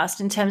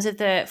contrast in terms of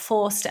the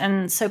forced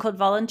and so-called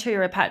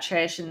voluntary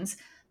repatriations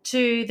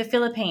to the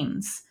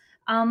Philippines.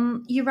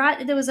 You write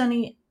that there was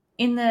only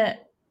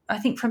I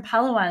think from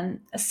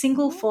Palawan, a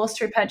single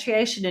forced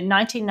repatriation in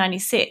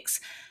 1996.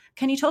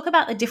 Can you talk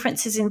about the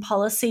differences in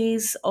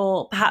policies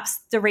or perhaps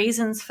the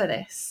reasons for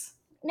this?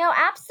 No,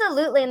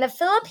 absolutely. And the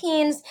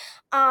Philippines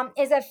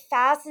is a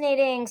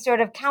fascinating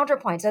sort of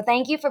counterpoint. So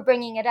thank you for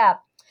bringing it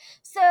up.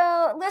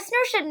 So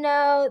listeners should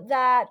know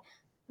that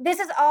this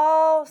is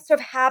all sort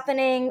of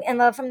happening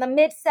from the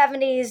mid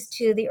 70s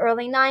to the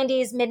early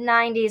 90s, mid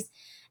 90s.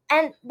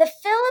 And the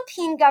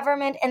Philippine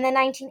government in the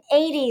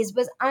 1980s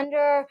was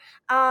under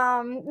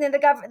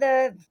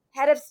the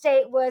head of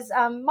state was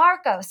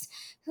Marcos,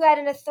 who had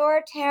an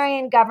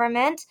authoritarian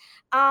government,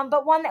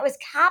 but one that was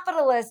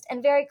capitalist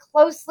and very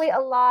closely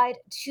allied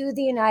to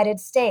the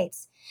United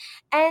States.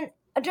 And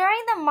during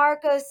the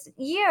Marcos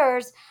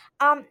years,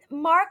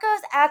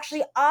 Marcos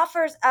actually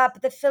offers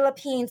up the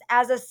Philippines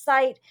as a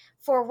site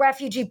for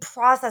refugee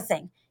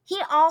processing. He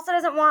also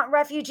doesn't want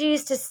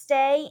refugees to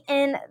stay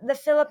in the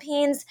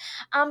Philippines,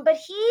 but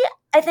he,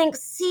 I think,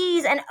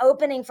 sees an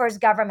opening for his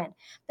government.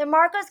 The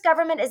Marcos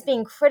government is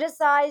being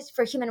criticized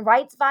for human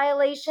rights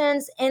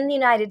violations in the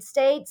United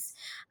States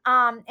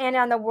and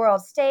on the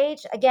world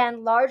stage,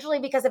 again, largely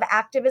because of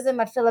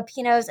activism of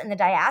Filipinos in the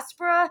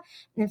diaspora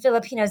and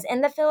Filipinos in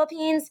the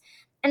Philippines.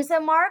 And so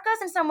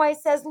Marcos, in some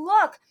ways, says,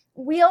 look,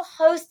 we'll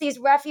host these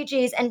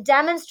refugees and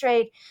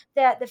demonstrate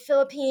that the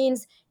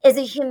Philippines is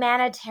a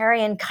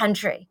humanitarian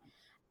country.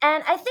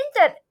 And I think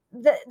that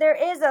there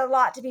is a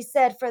lot to be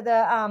said for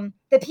the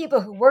people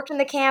who worked in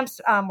the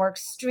camps were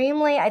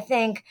extremely, I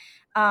think,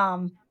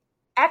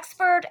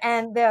 expert,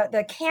 and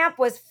the camp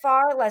was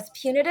far less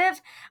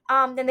punitive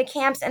than the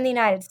camps in the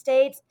United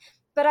States.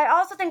 But I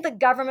also think the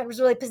government was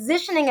really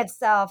positioning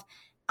itself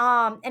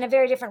in a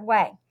very different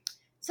way.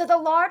 So the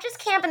largest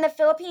camp in the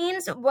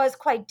Philippines was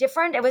quite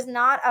different. It was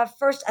not a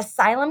first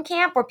asylum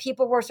camp where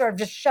people were sort of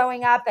just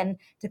showing up and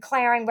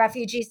declaring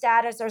refugee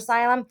status or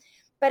asylum,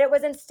 but it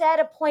was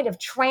instead a point of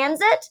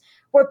transit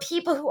where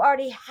people who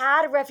already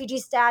had refugee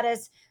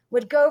status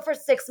would go for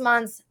 6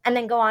 months and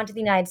then go on to the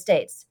United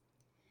States.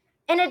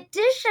 In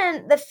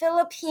addition, the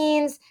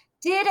Philippines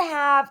did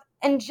have,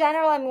 in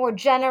general, a more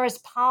generous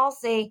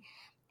policy,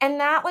 and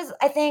that was,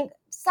 I think,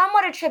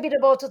 somewhat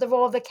attributable to the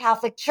role of the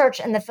Catholic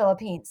Church in the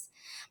Philippines.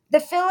 The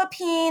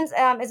Philippines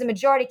is a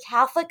majority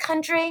Catholic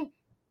country.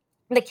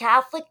 The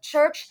Catholic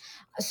Church,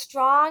 a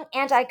strong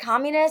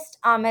anti-communist,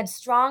 had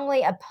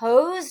strongly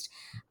opposed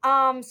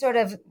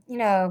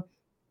the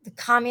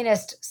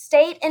communist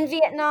state in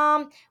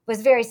Vietnam,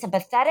 was very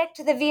sympathetic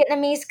to the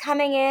Vietnamese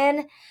coming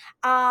in.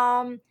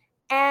 And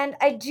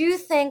I do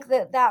think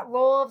that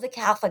role of the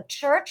Catholic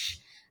Church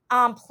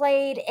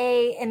played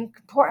an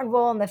important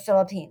role in the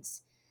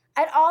Philippines.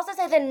 I'd also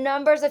say the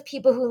numbers of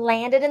people who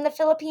landed in the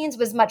Philippines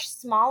was much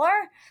smaller,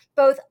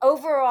 both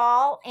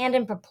overall and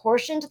in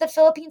proportion to the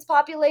Philippines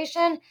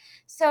population.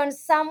 So in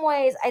some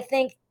ways, I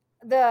think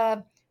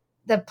the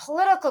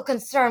political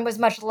concern was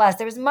much less.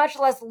 There was much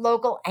less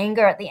local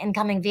anger at the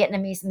incoming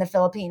Vietnamese in the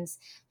Philippines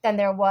than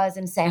there was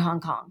in, say, Hong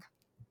Kong.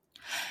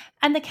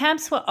 And the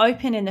camps were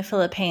open in the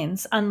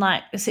Philippines,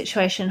 unlike the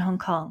situation in Hong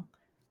Kong.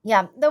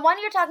 Yeah, the one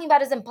you're talking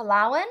about is in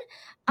Palawan.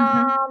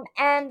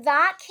 And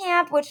that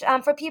camp, which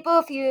for people,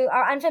 if you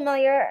are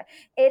unfamiliar,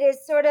 it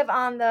is sort of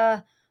on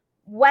the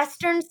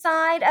western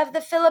side of the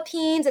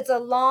Philippines. It's a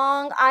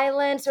long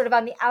island, sort of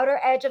on the outer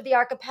edge of the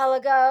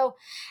archipelago.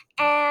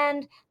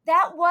 And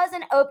that was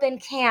an open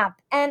camp.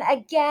 And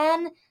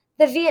again,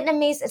 the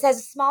Vietnamese, it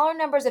has smaller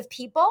numbers of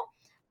people.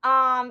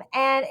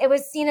 And it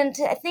was seen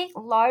I think,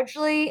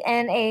 largely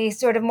in a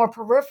sort of more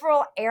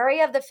peripheral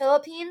area of the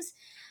Philippines.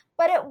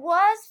 But it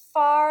was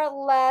far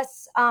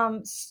less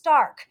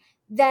stark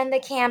than the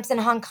camps in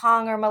Hong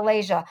Kong or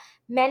Malaysia.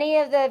 Many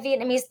of the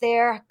Vietnamese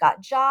there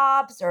got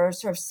jobs or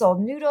sort of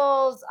sold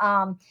noodles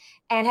and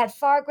had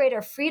far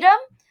greater freedom.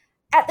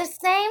 At the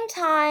same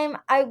time,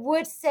 I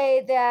would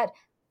say that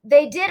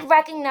they did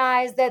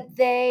recognize that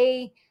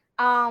they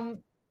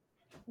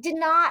did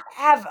not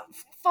have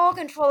full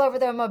control over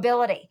their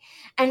mobility.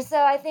 And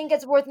so I think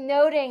it's worth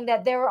noting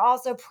that there were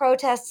also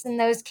protests in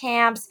those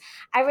camps.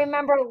 I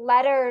remember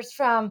letters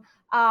from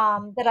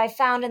that I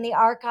found in the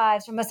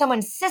archives from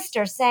someone's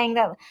sister saying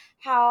that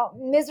how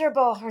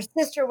miserable her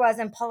sister was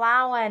in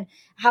Palawan,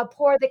 how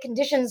poor the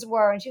conditions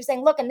were. And she was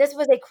saying, look, and this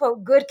was a,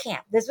 quote, good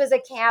camp. This was a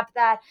camp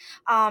that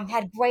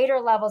had greater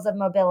levels of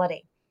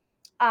mobility.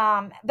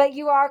 But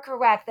you are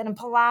correct that in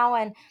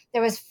Palawan,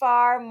 there was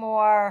far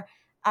more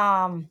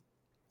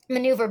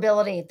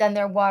maneuverability than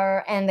there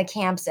were in the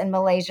camps in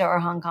Malaysia or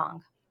Hong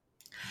Kong.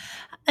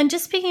 And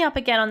just picking up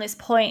again on this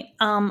point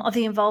of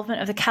the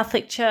involvement of the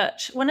Catholic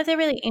Church, one of the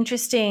really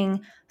interesting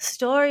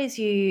stories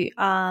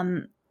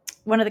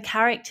one of the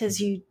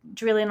characters you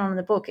drill in on in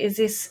the book is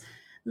this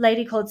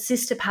lady called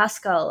Sister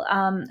Pascal,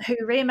 who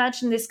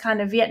reimagined this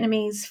kind of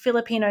Vietnamese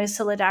Filipino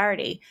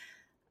solidarity.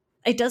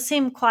 It does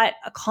seem quite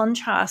a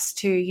contrast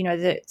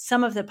to,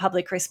 some of the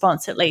public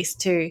response, at least,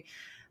 to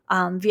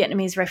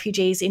Vietnamese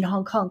refugees in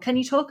Hong Kong. Can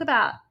you talk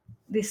about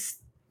this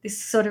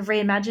sort of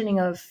reimagining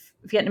of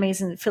Vietnamese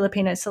and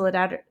Filipino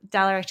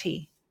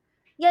solidarity?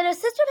 Yeah, no,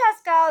 Sister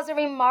Pascal is a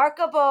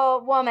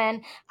remarkable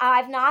woman.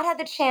 I've not had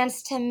the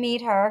chance to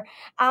meet her,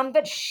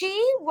 but she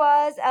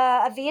was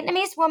a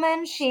Vietnamese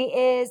woman. She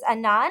is a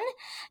nun,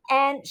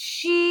 and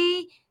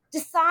she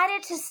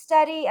decided to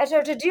study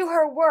or to do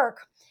her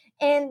work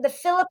in the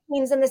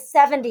Philippines in the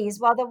 70s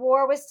while the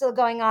war was still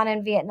going on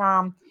in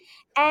Vietnam.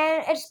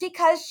 And it's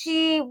because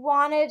she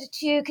wanted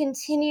to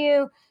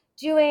continue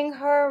doing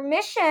her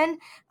mission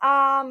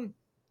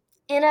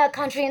in a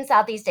country in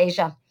Southeast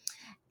Asia.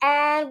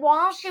 And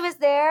while she was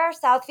there,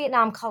 South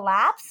Vietnam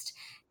collapsed.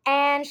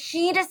 And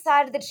she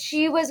decided that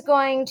she was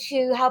going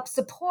to help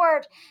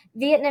support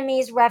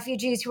Vietnamese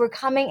refugees who were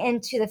coming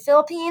into the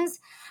Philippines,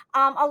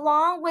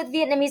 along with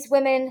Vietnamese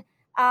women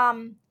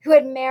who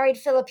had married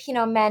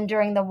Filipino men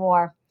during the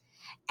war.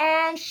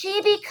 And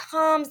she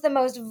becomes the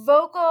most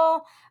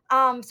vocal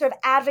sort of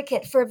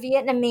advocate for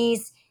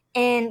Vietnamese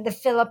in the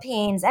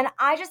Philippines. And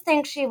I just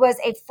think she was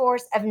a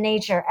force of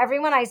nature.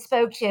 Everyone I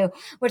spoke to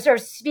would sort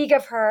of speak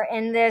of her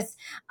in this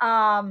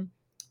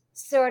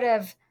sort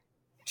of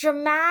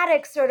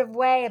dramatic sort of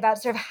way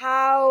about sort of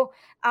how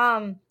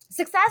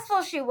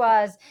successful she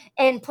was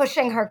in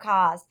pushing her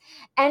cause.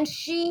 And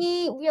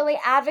she really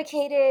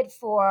advocated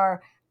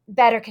for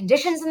better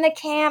conditions in the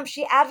camp.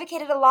 She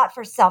advocated a lot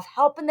for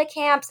self-help in the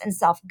camps and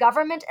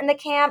self-government in the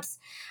camps,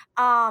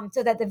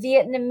 so that the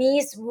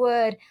Vietnamese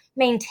would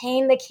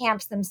maintain the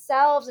camps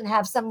themselves and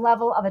have some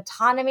level of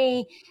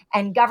autonomy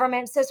and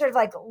government. So sort of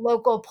like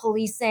local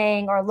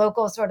policing or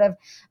local sort of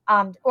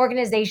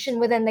organization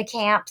within the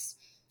camps.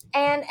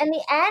 And in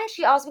the end,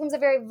 she also becomes a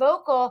very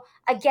vocal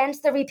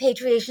against the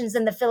repatriations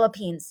in the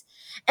Philippines.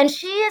 And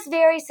she is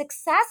very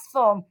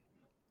successful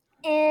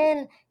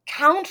in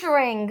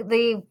countering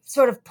the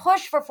sort of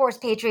push for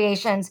forced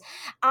patriations.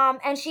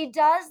 And she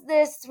does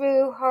this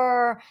through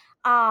her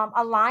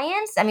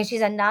alliance. I mean,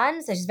 she's a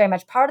nun, so she's very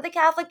much part of the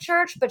Catholic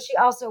Church, but she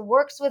also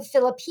works with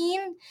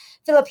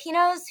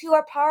Filipinos who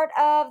are part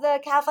of the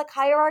Catholic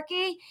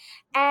hierarchy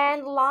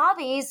and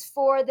lobbies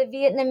for the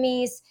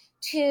Vietnamese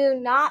to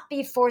not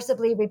be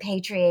forcibly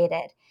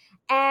repatriated.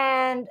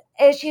 And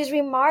she's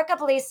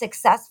remarkably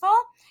successful.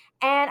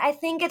 And I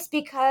think it's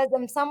because,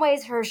 in some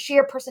ways, her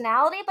sheer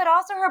personality, but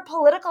also her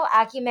political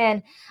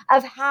acumen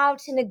of how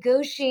to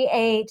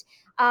negotiate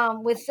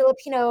with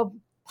Filipino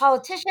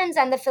politicians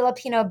and the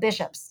Filipino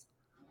bishops.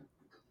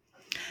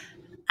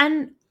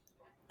 And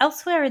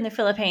elsewhere in the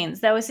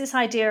Philippines, there was this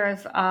idea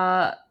of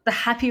the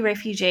happy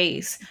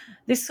refugees.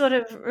 This sort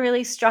of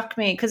really struck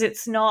me because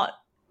it's not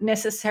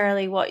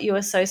necessarily what you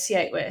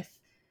associate with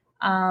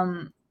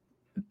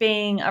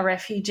being a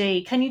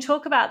refugee. Can you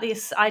talk about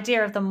this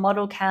idea of the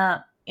model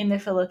camp in the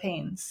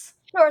Philippines?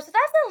 Sure. So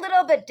that's a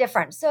little bit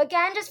different. So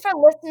again, just for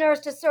listeners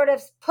to sort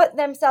of put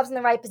themselves in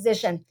the right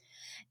position.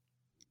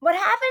 What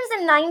happens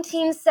in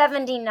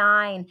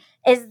 1979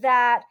 is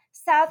that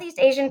Southeast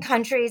Asian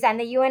countries and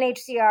the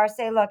UNHCR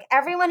say, look,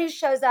 everyone who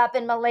shows up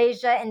in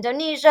Malaysia,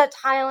 Indonesia,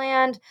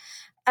 Thailand,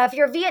 if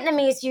you're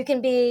Vietnamese, you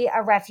can be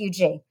a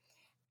refugee.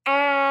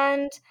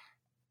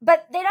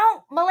 But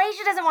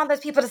Malaysia doesn't want those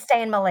people to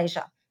stay in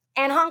Malaysia.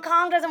 And Hong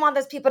Kong doesn't want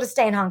those people to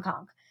stay in Hong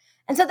Kong.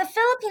 And so the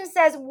Philippines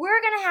says,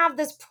 we're going to have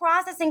this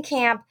processing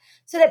camp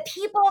so that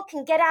people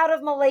can get out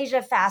of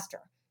Malaysia faster.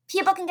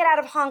 People can get out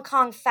of Hong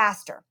Kong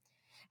faster.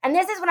 And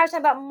this is when I was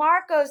talking about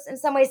Marcos in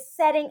some ways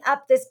setting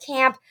up this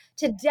camp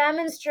to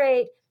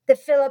demonstrate the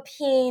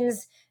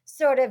Philippines'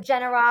 sort of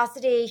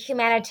generosity,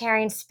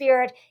 humanitarian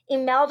spirit.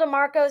 Imelda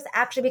Marcos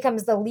actually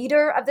becomes the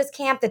leader of this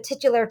camp, the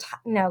titular,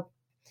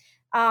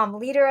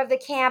 leader of the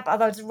camp,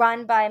 although it's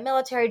run by a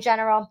military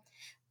general.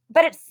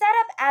 But it's set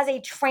up as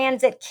a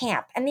transit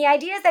camp. And the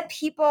idea is that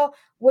people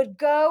would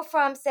go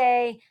from,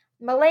 say,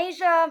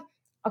 Malaysia,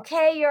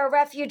 okay, you're a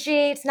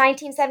refugee, it's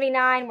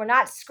 1979, we're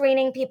not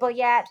screening people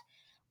yet.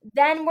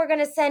 Then we're going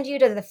to send you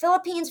to the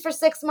Philippines for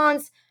 6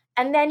 months,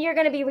 and then you're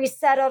going to be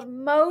resettled,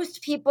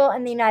 most people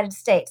in the United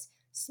States,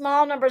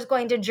 small numbers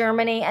going to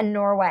Germany and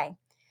Norway.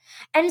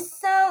 And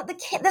so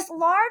this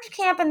large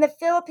camp in the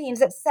Philippines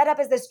that's set up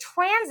as this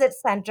transit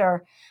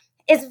center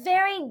is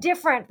very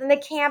different than the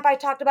camp I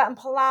talked about in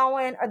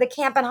Palawan or the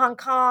camp in Hong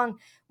Kong,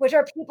 which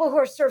are people who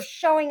are sort of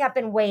showing up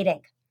and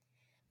waiting.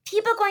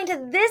 People going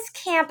to this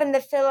camp in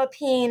the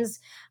Philippines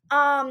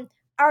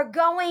are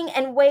going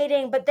and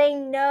waiting, but they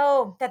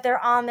know that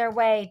they're on their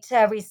way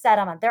to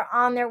resettlement. They're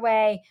on their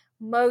way,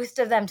 most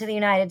of them, to the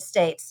United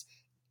States.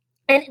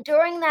 And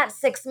during that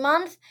 6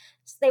 months,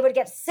 they would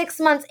get 6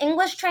 months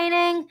English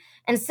training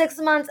and 6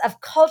 months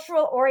of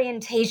cultural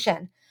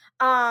orientation,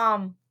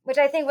 which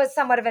I think was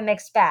somewhat of a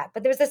mixed bag.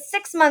 But there was a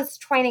 6 months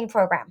training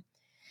program.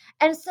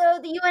 And so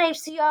the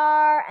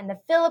UNHCR and the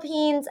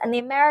Philippines and the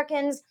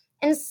Americans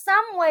in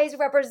some ways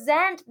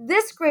represent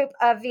this group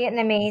of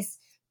Vietnamese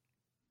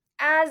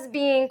as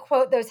being,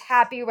 quote, those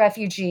happy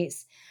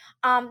refugees,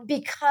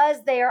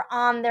 because they are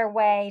on their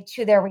way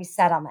to their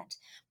resettlement.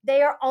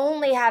 They are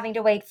only having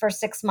to wait for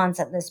 6 months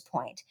at this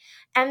point.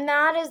 And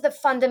that is the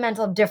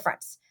fundamental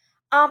difference.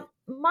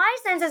 My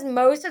sense is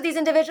most of these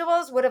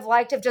individuals would have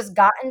liked to have just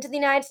gotten to the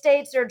United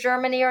States or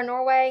Germany or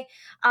Norway.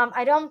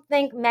 I don't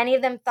think many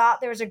of them thought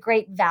there was a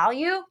great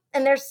value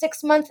in their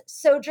 6-month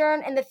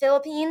sojourn in the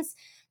Philippines.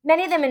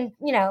 Many of them,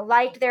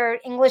 liked their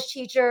English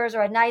teachers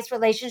or had nice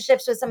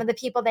relationships with some of the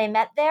people they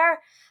met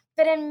there.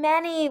 But in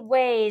many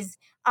ways,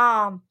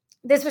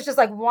 this was just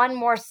like one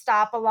more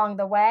stop along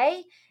the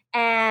way.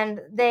 And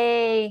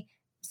they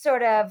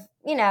sort of,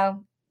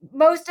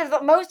 most of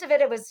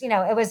it, it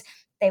was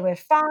they were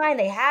fine.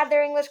 They had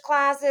their English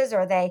classes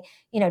or they,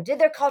 did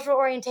their cultural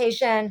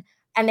orientation.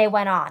 and they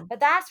went on. But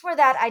that's where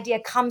that idea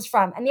comes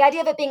from. And the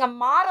idea of it being a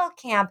model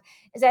camp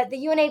is that the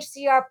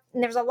UNHCR,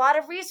 and there's a lot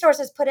of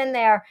resources put in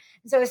there,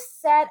 and so it's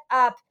set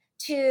up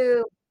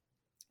to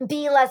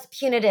be less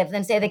punitive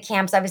than, say, the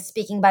camps I was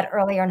speaking about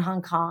earlier in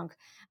Hong Kong.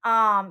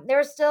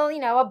 There's still,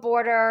 a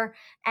border,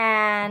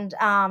 and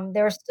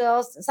there's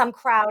still some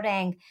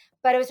crowding,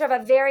 but it was sort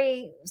of a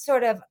very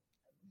sort of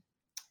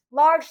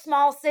large,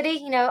 small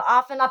city,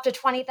 often up to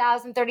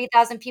 20,000,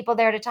 30,000 people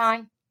there at a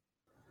time.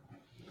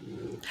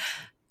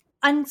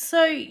 And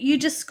so you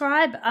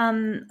describe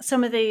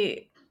some of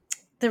the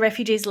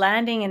refugees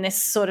landing in this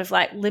sort of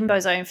like limbo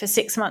zone for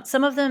 6 months.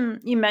 Some of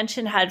them you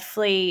mentioned had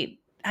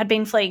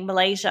been fleeing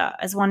Malaysia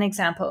as one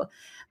example.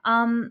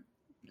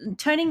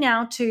 Turning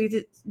now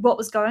to what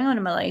was going on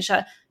in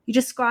Malaysia, you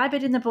describe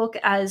it in the book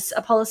as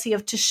a policy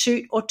of to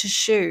shoot or to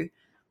shoo.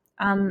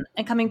 And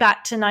coming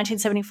back to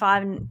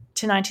 1975 and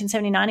to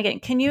 1979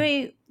 again, can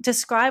you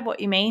describe what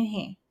you mean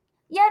here?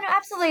 Yeah, no,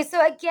 absolutely.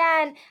 So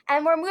again,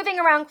 and we're moving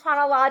around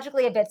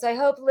chronologically a bit, so I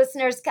hope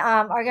listeners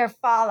are going to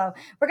follow.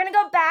 We're going to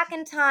go back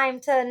in time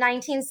to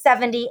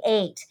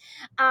 1978.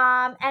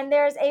 And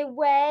there's a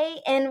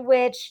way in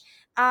which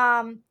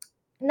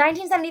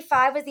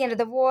 1975 was the end of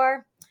the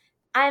war.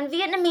 And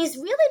Vietnamese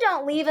really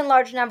don't leave in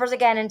large numbers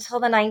again until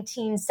the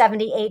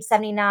 1978,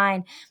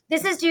 79.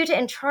 This is due to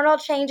internal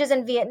changes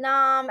in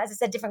Vietnam, as I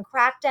said, different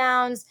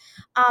crackdowns.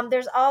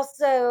 There's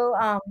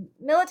also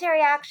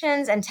military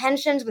actions and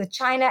tensions with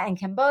China and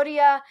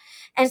Cambodia.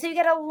 And so you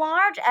get a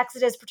large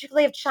exodus,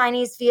 particularly of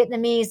Chinese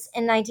Vietnamese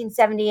in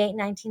 1978,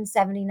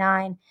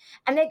 1979.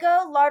 And they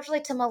go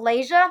largely to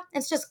Malaysia.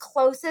 It's just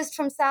closest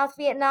from South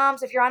Vietnam.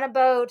 So if you're on a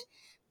boat,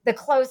 the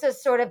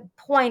closest sort of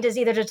point is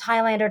either to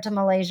Thailand or to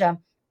Malaysia.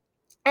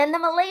 And the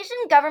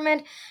Malaysian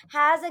government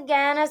has,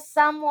 again, a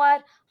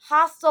somewhat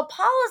hostile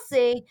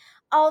policy,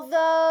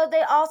 although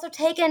they also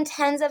take in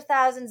tens of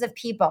thousands of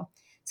people.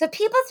 So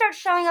people start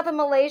showing up in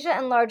Malaysia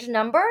in large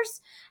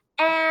numbers,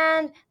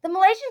 and the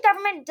Malaysian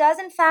government does,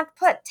 in fact,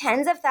 put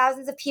tens of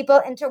thousands of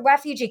people into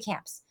refugee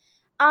camps.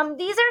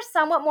 These are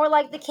somewhat more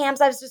like the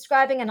camps I was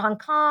describing in Hong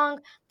Kong.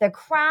 They're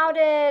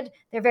crowded,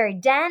 they're very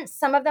dense.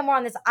 Some of them are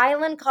on this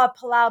island called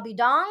Pulau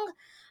Bidong.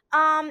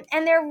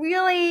 And they're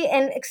really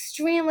in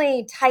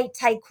extremely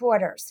tight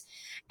quarters.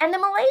 And the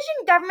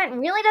Malaysian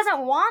government really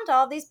doesn't want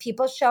all these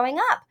people showing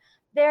up.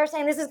 They're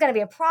saying this is going to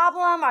be a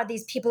problem. Are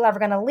these people ever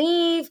going to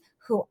leave?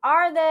 Who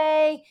are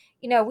they?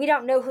 We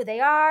don't know who they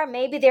are.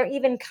 Maybe they're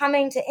even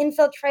coming to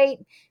infiltrate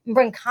and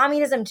bring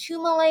communism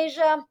to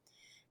Malaysia.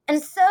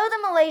 And so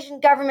the Malaysian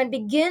government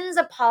begins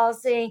a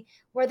policy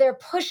where they're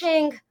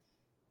pushing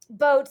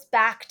boats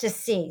back to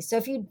sea. So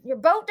if your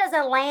boat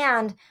doesn't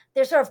land,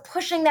 they're sort of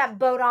pushing that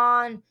boat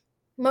on,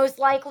 most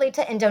likely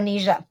to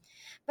Indonesia.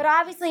 But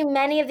obviously,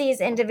 many of these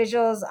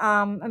individuals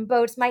and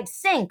boats might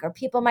sink, or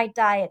people might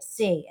die at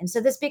sea. And so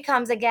this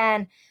becomes,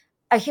 again,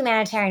 a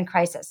humanitarian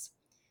crisis.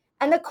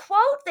 And the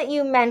quote that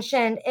you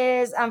mentioned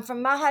is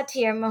from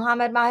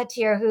Muhammad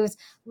Mahathir, who's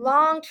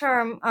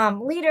long-term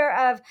leader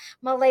of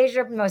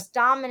Malaysia, most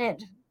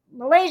dominant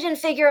Malaysian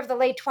figure of the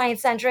late 20th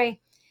century.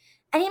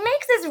 And he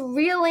makes this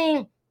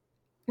really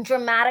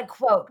dramatic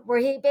quote where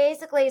he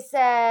basically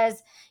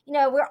says,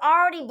 we're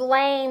already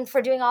blamed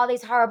for doing all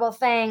these horrible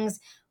things.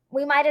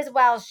 We might as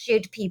well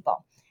shoot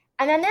people.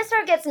 And then this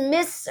sort of gets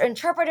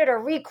misinterpreted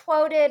or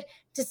requoted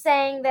to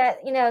saying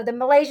that, the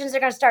Malaysians are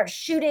going to start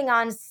shooting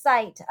on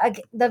sight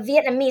the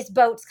Vietnamese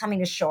boats coming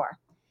to shore.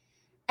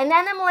 And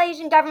then the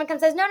Malaysian government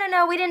comes and says,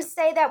 no, we didn't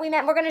say that. We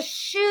meant we're going to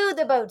shoo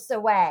the boats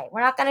away.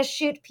 We're not going to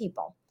shoot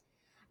people.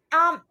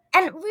 And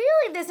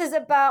really, this is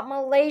about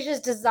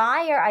Malaysia's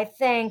desire, I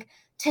think,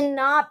 to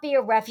not be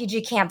a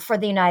refugee camp for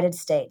the United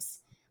States.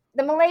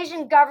 The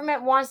Malaysian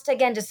government wants to,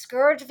 again,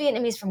 discourage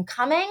Vietnamese from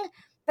coming,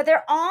 but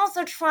they're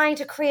also trying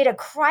to create a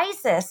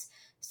crisis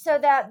so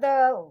that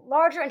the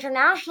larger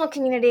international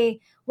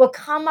community will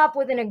come up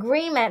with an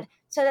agreement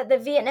so that the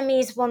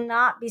Vietnamese will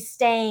not be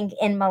staying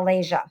in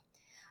Malaysia.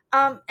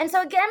 And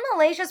so, again,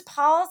 Malaysia's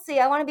policy,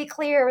 I want to be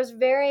clear, was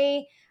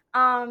very,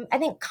 I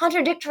think,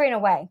 contradictory in a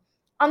way.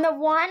 On the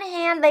one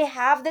hand, they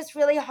have this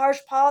really harsh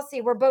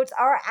policy where boats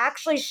are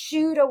actually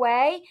shooed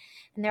away.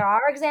 And there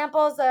are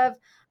examples of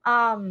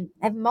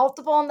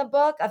multiple in the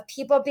book of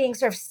people being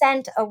sort of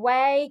sent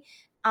away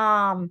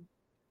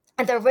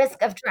at the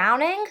risk of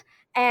drowning,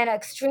 and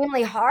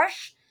extremely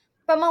harsh.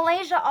 But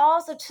Malaysia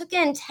also took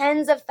in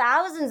tens of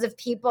thousands of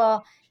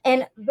people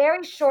in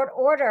very short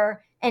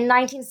order in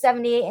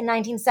 1978 and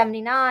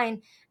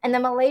 1979. And the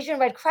Malaysian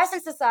Red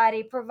Crescent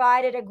Society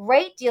provided a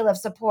great deal of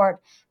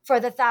support for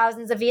the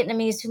thousands of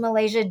Vietnamese who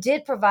Malaysia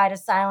did provide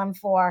asylum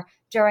for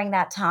during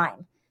that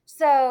time.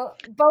 So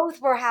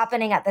both were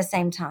happening at the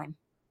same time.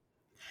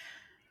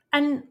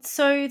 And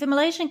so the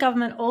Malaysian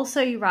government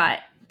also, you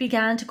write,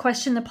 began to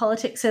question the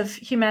politics of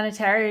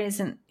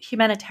humanitarianism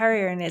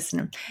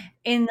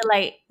in the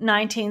late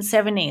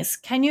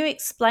 1970s. Can you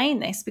explain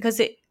this? Because,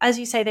 as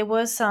you say, there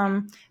were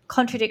some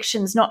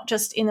contradictions, not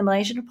just in the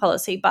Malaysian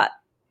policy, but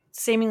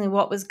seemingly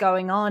what was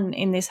going on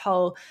in this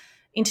whole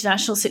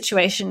international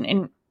situation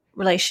in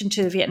relation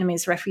to the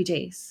Vietnamese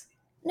refugees.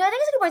 No, I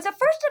think it's a good point. So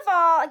first of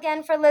all,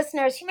 again, for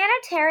listeners,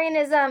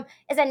 humanitarianism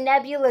is a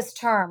nebulous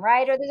term,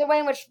 right? Or there's a way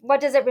in which,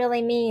 what does it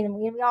really mean?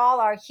 We all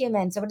are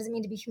human, so what does it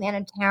mean to be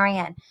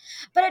humanitarian?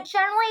 But it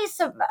generally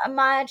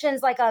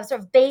imagines like a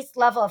sort of base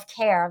level of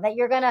care, that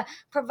you're going to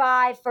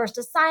provide first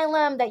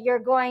asylum, that you're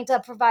going to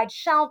provide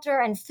shelter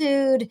and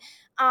food,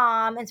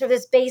 and sort of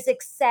this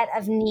basic set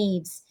of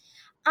needs.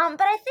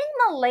 But I think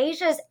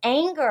Malaysia's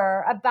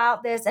anger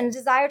about this and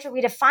desire to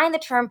redefine the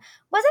term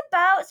was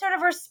about sort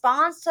of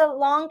response to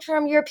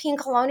long-term European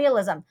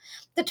colonialism.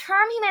 The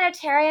term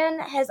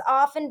humanitarian has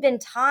often been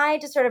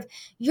tied to sort of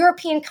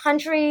European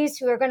countries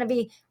who are going to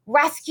be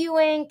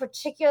rescuing,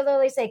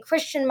 particularly, say,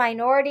 Christian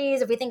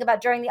minorities, if we think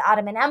about during the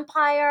Ottoman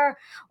Empire,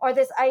 or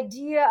this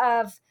idea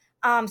of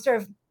sort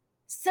of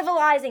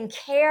civilizing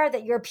care,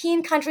 that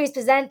European countries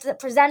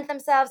present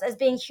themselves as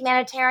being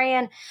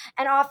humanitarian,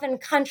 and often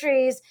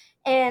countries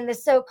in the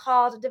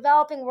so-called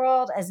developing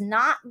world as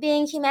not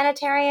being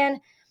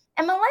humanitarian.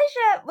 And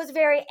Malaysia was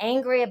very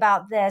angry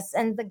about this,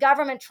 and the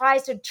government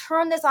tries to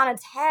turn this on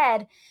its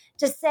head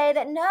to say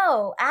that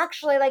no,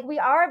 actually, like, we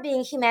are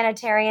being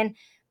humanitarian.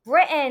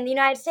 Britain, the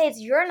United States,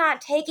 you're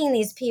not taking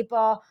these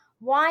people.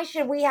 Why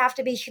should we have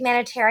to be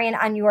humanitarian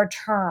on your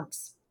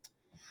terms?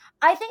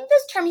 I think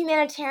this term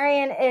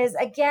humanitarian is,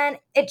 again,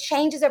 it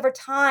changes over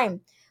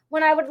time.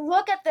 When I would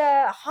look at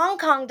the Hong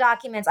Kong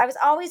documents, I was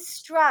always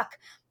struck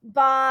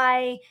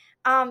by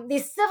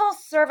these civil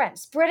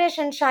servants, British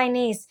and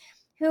Chinese,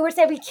 who would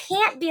say, we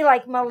can't be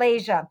like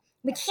Malaysia.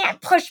 We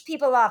can't push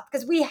people off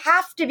because we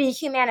have to be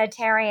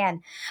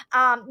humanitarian.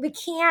 We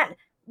can't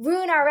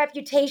ruin our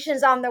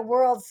reputations on the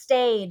world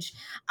stage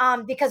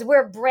because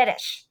we're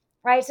British,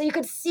 right? So you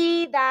could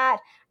see that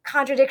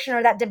contradiction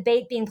or that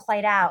debate being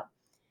played out.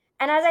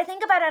 And as I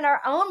think about it in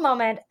our own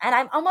moment, and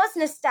I'm almost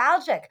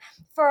nostalgic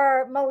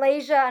for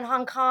Malaysia and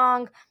Hong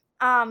Kong,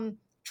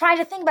 trying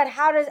to think about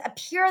how to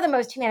appear the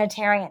most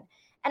humanitarian.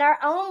 In our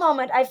own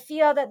moment, I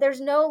feel that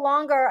there's no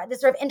longer this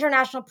sort of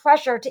international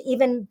pressure to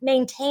even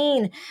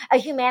maintain a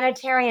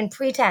humanitarian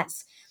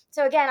pretense.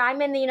 So again,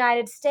 I'm in the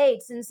United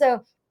States. And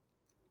so,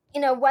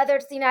 whether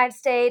it's the United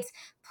States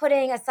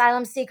putting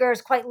asylum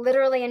seekers quite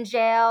literally in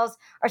jails,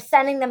 or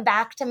sending them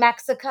back to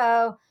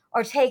Mexico,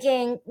 or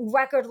taking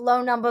record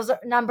low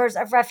numbers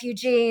of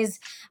refugees,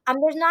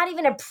 there's not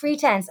even a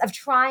pretense of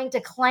trying to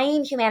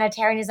claim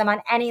humanitarianism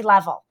on any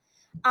level.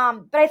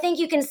 But I think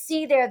you can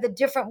see there the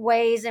different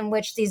ways in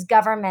which these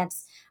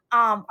governments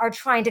are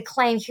trying to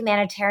claim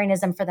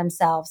humanitarianism for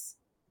themselves.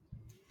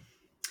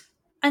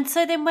 And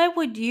so then where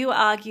would you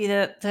argue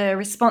that the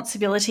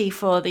responsibility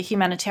for the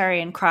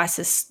humanitarian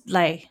crisis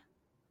lay?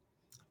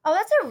 Oh,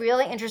 that's a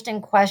really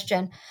interesting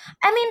question.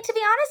 I mean, to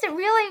be honest, it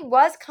really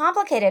was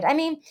complicated. I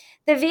mean,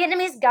 the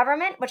Vietnamese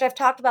government, which I've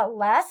talked about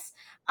less,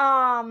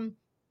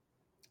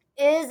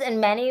 is in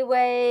many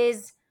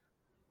ways,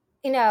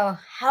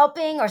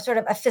 helping or sort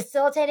of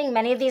facilitating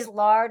many of these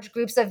large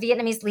groups of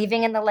Vietnamese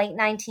leaving in the late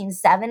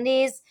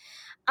 1970s.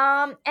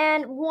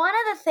 And one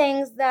of the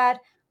things that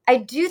I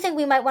do think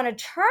we might want to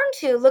turn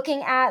to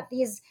looking at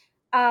these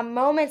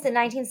moments in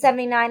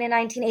 1979 and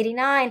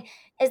 1989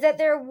 is that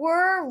there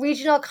were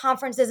regional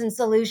conferences and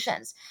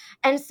solutions.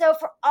 And so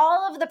for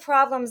all of the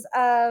problems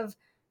that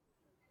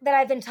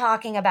I've been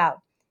talking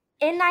about,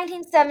 in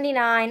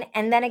 1979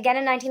 and then again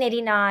in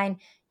 1989,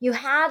 you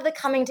had the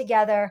coming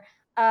together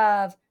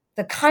of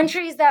the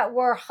countries that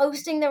were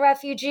hosting the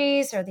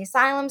refugees or the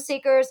asylum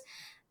seekers,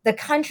 the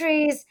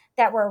countries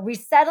that were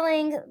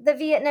resettling the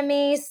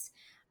Vietnamese,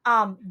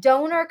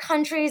 donor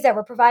countries that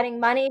were providing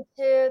money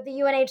to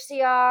the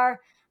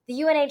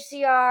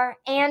UNHCR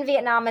and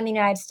Vietnam and the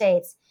United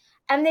States.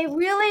 And they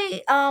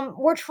really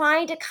were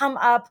trying to come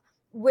up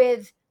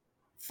with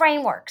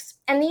frameworks.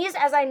 And these,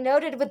 as I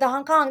noted with the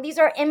Hong Kong, these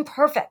are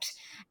imperfect.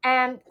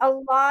 And a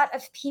lot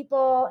of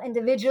people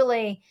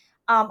individually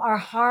are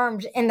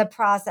harmed in the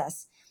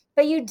process.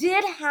 But you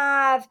did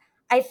have,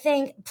 I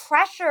think,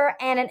 pressure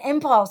and an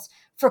impulse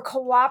for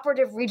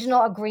cooperative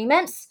regional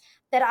agreements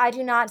that I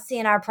do not see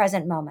in our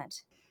present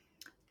moment.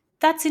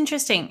 That's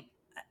interesting.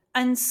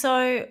 And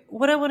so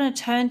what I want to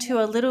turn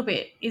to a little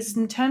bit is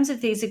in terms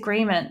of these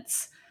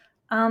agreements,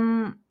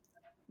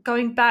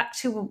 going back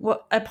to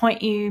a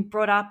point you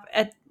brought up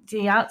at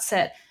the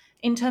outset,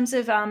 in terms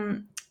of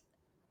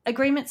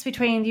agreements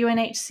between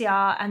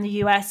UNHCR and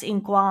the US in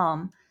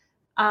Guam,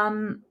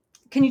 can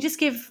you just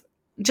give,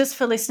 just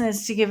for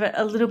listeners to give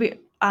a little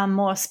bit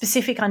more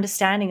specific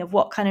understanding of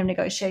what kind of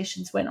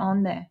negotiations went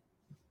on there?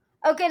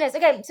 Oh, goodness.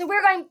 Okay, so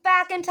we're going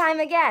back in time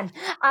again.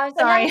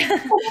 Sorry.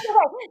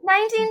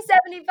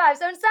 1975.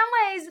 So in some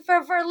ways,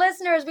 for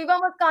listeners, we've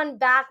almost gone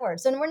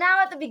backwards. And we're now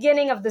at the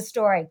beginning of the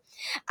story.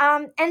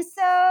 And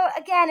so,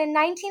 again, in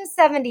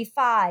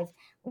 1975,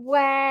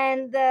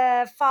 when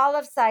the fall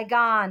of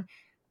Saigon,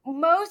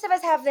 most of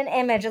us have an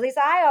image, at least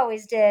I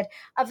always did,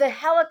 of the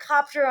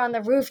helicopter on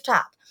the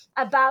rooftop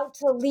about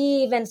to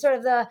leave, and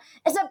sort of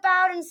it's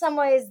about in some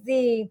ways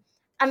the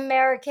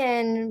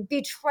American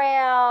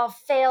betrayal,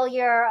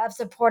 failure of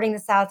supporting the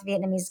South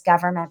Vietnamese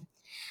government.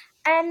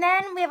 And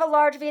then we have a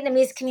large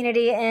Vietnamese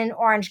community in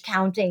Orange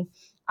County.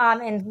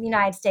 in the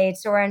United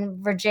States or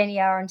in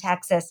Virginia or in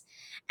Texas.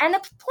 And the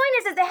point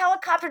is that the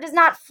helicopter does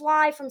not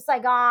fly from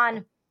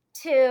Saigon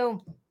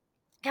to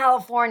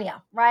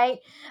California, right?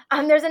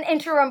 There's an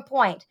interim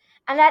point.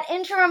 And that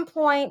interim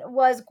point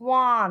was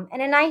Guam.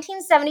 And in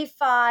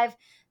 1975,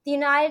 the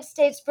United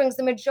States brings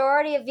the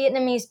majority of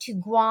Vietnamese to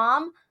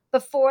Guam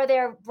before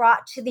they're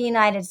brought to the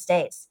United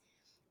States.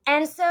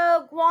 And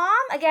so Guam,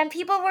 again,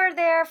 people were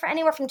there for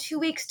anywhere from 2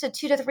 weeks to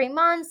 2 to 3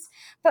 months,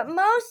 but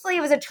mostly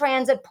it was a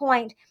transit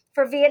point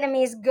for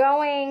Vietnamese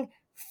going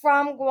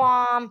from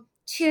Guam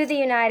to the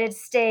United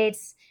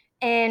States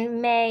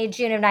in May,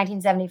 June of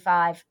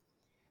 1975.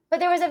 But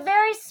there was a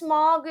very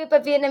small group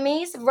of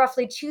Vietnamese, of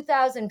roughly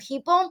 2,000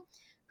 people,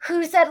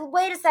 who said,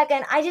 wait a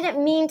second, I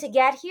didn't mean to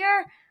get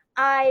here.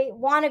 I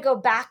want to go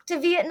back to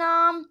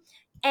Vietnam.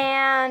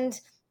 And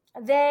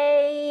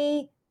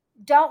they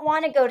don't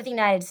want to go to the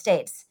United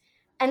States.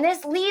 And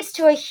this leads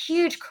to a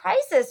huge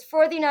crisis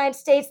for the United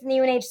States and the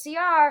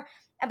UNHCR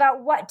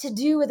about what to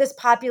do with this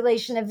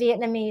population of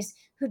Vietnamese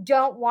who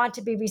don't want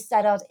to be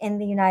resettled in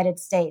the United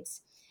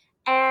States.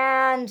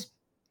 And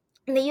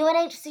the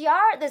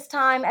UNHCR at this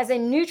time, as a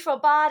neutral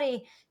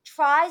body,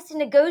 tries to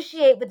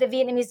negotiate with the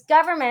Vietnamese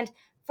government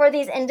for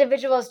these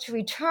individuals to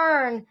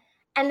return.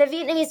 And the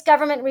Vietnamese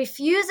government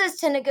refuses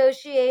to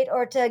negotiate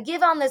or to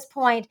give on this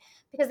point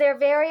because they're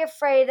very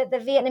afraid that the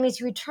Vietnamese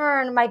who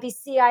return might be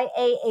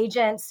CIA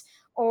agents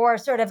or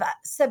sort of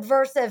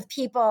subversive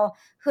people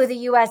who the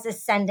U.S.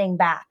 is sending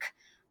back.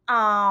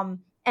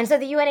 And so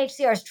the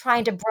UNHCR is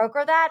trying to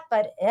broker that,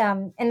 but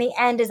in the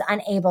end is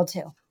unable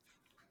to.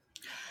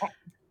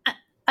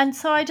 And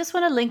so I just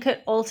want to link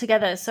it all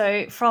together.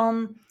 So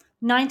from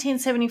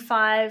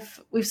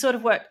 1975, we've sort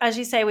of worked, as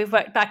you say, we've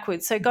worked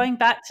backwards. So going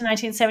back to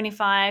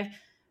 1975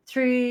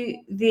 through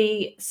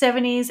the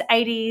 70s,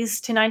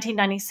 80s to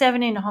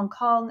 1997 in Hong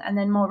Kong, and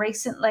then more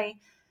recently,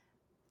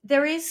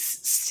 there is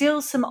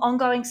still some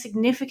ongoing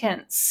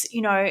significance,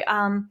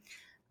 and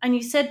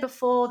you said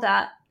before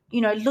that,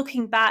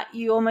 looking back,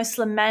 you almost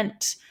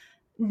lament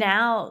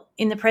now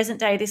in the present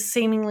day this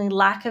seemingly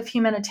lack of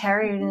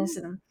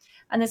humanitarianism,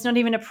 and there's not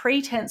even a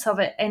pretense of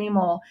it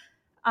anymore.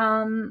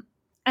 And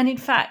in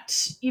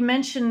fact, you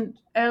mentioned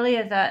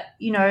earlier that,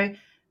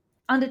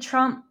 under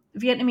Trump,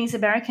 Vietnamese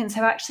Americans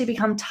have actually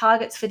become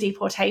targets for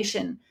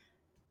deportation,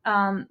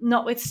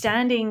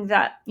 notwithstanding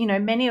that,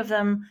 many of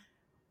them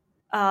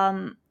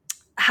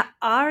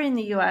are in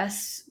the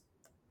US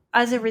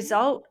as a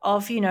result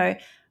of,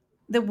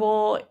 the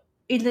war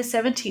in the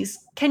 70s.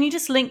 Can you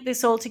just link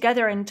this all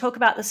together and talk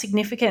about the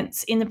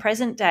significance in the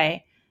present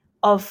day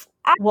of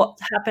what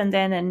happened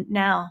then and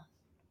now?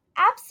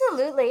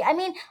 Absolutely. I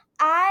mean,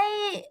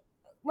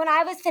 when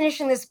I was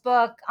finishing this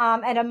book,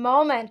 at a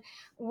moment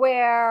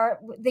where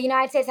the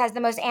United States has the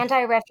most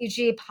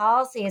anti-refugee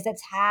policies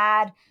it's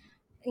had,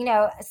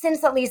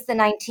 since at least the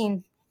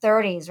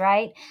 1930s,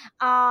 right?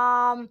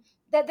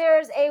 That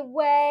there's a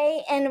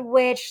way in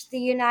which the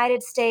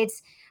United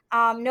States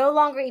no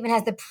longer even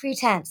has the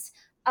pretense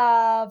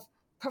of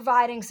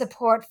providing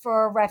support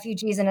for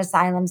refugees and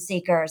asylum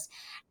seekers.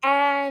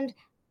 And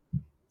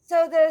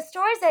so the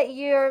stories that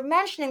you're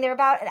mentioning, they're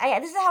about,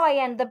 this is how I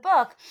end the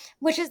book,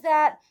 which is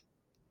that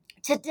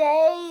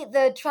today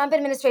the Trump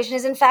administration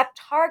is in fact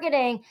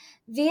targeting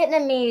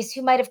Vietnamese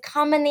who might have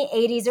come in the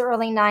 80s or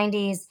early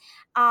 90s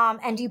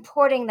and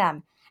deporting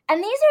them.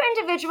 And these are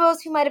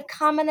individuals who might have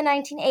come in the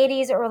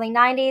 1980s or early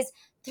 90s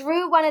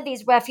through one of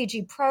these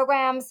refugee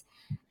programs.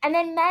 And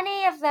then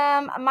many of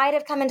them might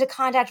have come into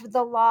contact with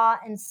the law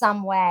in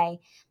some way.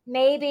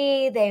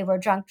 Maybe they were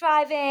drunk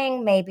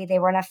driving, maybe they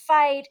were in a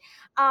fight.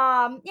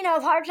 A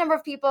large number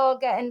of people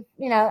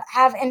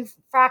have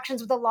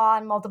infractions with the law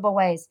in multiple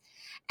ways.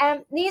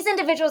 And these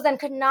individuals then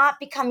could not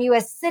become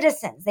U.S.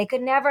 citizens. They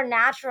could never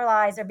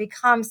naturalize or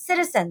become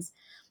citizens.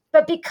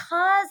 But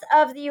because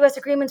of the U.S.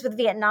 agreements with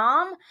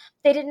Vietnam,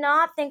 they did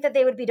not think that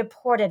they would be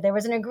deported. There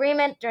was an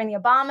agreement during the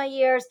Obama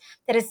years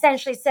that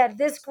essentially said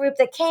this group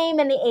that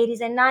came in the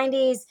 80s and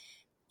 90s,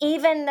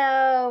 even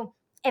though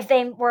if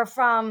they were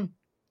from,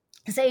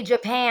 say,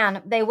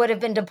 Japan, they would have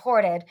been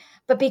deported.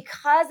 But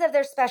because of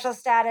their special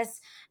status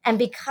and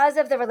because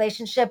of the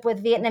relationship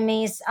with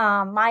Vietnamese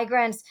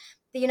migrants,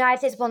 the United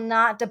States will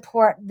not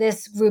deport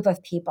this group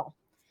of people.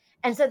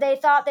 And so they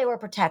thought they were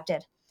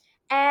protected.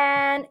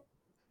 And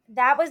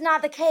that was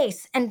not the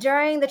case. And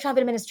during the Trump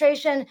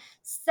administration,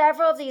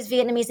 several of these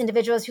Vietnamese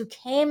individuals who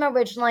came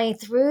originally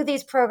through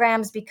these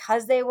programs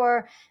because they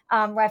were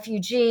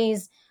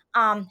refugees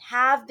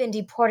have been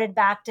deported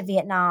back to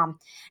Vietnam.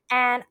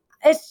 And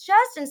it's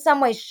just in some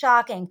ways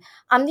shocking.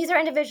 These are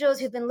individuals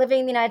who've been living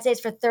in the United States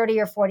for 30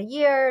 or 40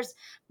 years.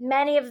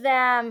 Many of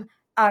them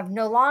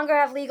no longer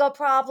have legal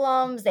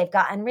problems. They've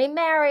gotten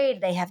remarried.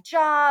 They have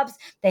jobs.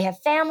 They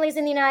have families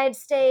in the United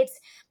States.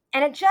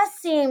 And it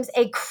just seems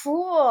a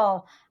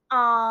cruel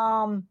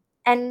and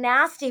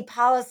nasty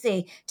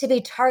policy to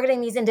be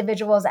targeting these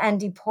individuals and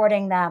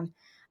deporting them.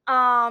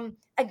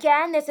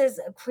 Again, this has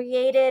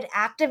created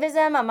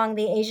activism among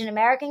the Asian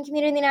American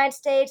community in the United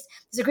States.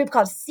 There's a group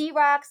called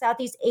CRAC,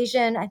 Southeast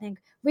Asian, I think,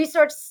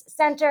 Research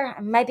Center.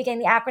 I might be getting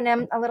the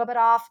acronym a little bit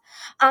off,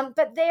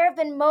 but they have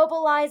been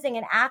mobilizing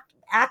and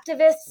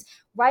activists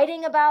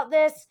writing about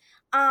this.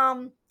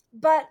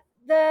 But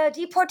the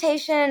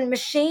deportation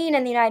machine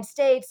in the United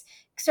States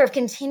sort of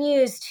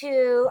continues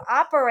to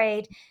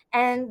operate,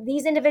 and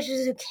these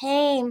individuals who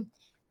came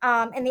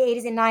in the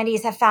 80s and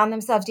 90s have found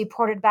themselves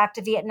deported back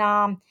to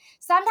Vietnam.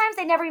 Sometimes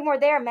they never even were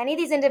there. Many of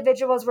these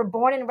individuals were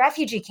born in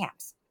refugee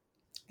camps.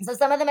 So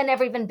some of them had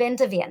never even been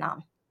to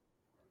Vietnam.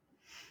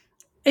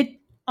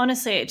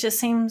 Honestly, it just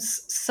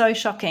seems so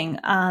shocking,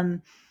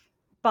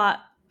 but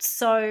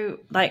so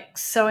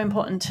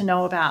important to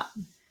know about.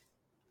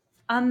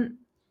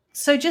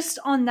 So just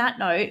on that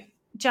note,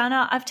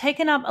 Jana, I've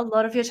taken up a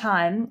lot of your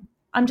time.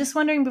 I'm just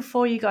wondering,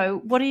 before you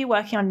go, what are you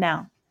working on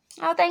now?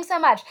 Oh, thanks so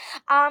much.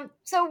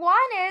 So one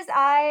is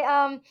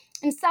I,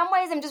 in some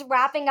ways, I'm just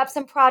wrapping up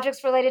some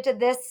projects related to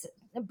this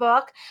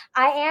book.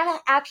 I am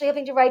actually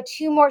hoping to write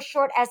 2 more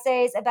short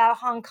essays about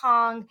Hong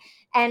Kong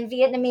and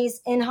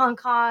Vietnamese in Hong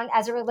Kong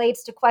as it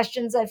relates to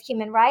questions of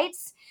human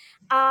rights.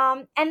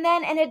 And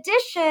then in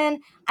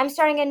addition, I'm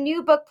starting a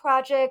new book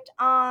project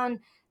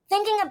on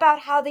thinking about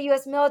how the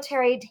U.S.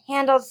 military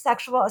handled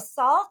sexual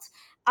assault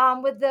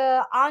with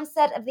the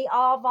onset of the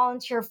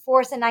all-volunteer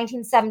force in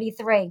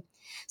 1973.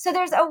 So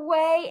there's a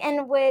way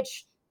in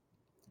which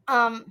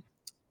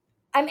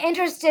I'm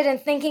interested in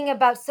thinking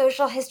about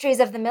social histories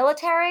of the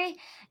military,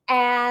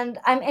 and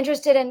I'm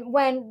interested in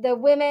when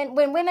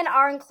women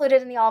are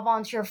included in the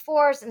all-volunteer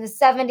force in the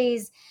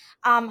 70s,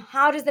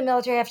 how does the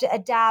military have to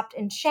adapt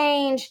and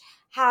change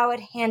how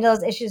it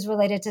handles issues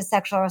related to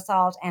sexual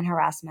assault and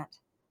harassment?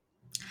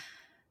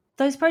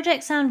 Those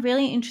projects sound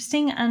really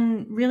interesting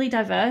and really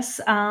diverse.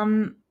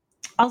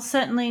 I'll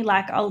certainly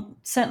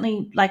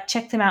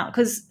check them out,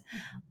 because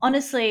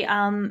honestly,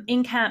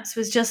 In Camps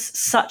was just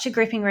such a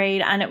gripping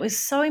read, and it was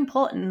so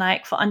important,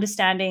 for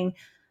understanding,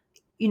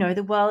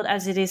 the world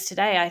as it is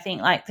today. I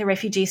think the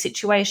refugee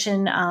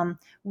situation,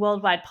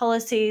 worldwide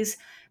policies,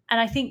 and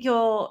I think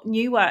your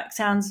new work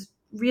sounds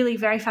really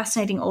very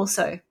fascinating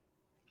also.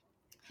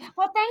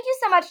 Well, thank you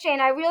so much, Jane.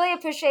 I really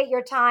appreciate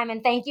your time,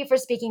 and thank you for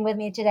speaking with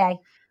me today.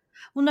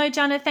 Well, no,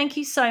 Jana, thank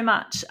you so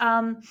much.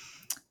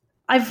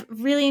 I've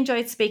really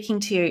enjoyed speaking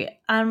to you.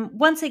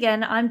 Once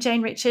again, I'm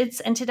Jane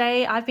Richards, and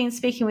today I've been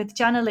speaking with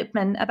Jana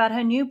Lipman about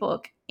her new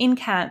book, In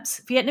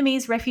Camps,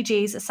 Vietnamese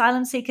Refugees,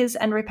 Asylum Seekers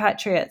and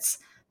Repatriates,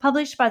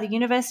 published by the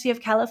University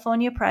of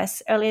California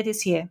Press earlier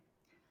this year.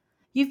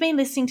 You've been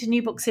listening to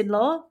New Books in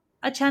Law,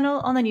 a channel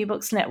on the New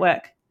Books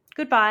Network.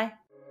 Goodbye.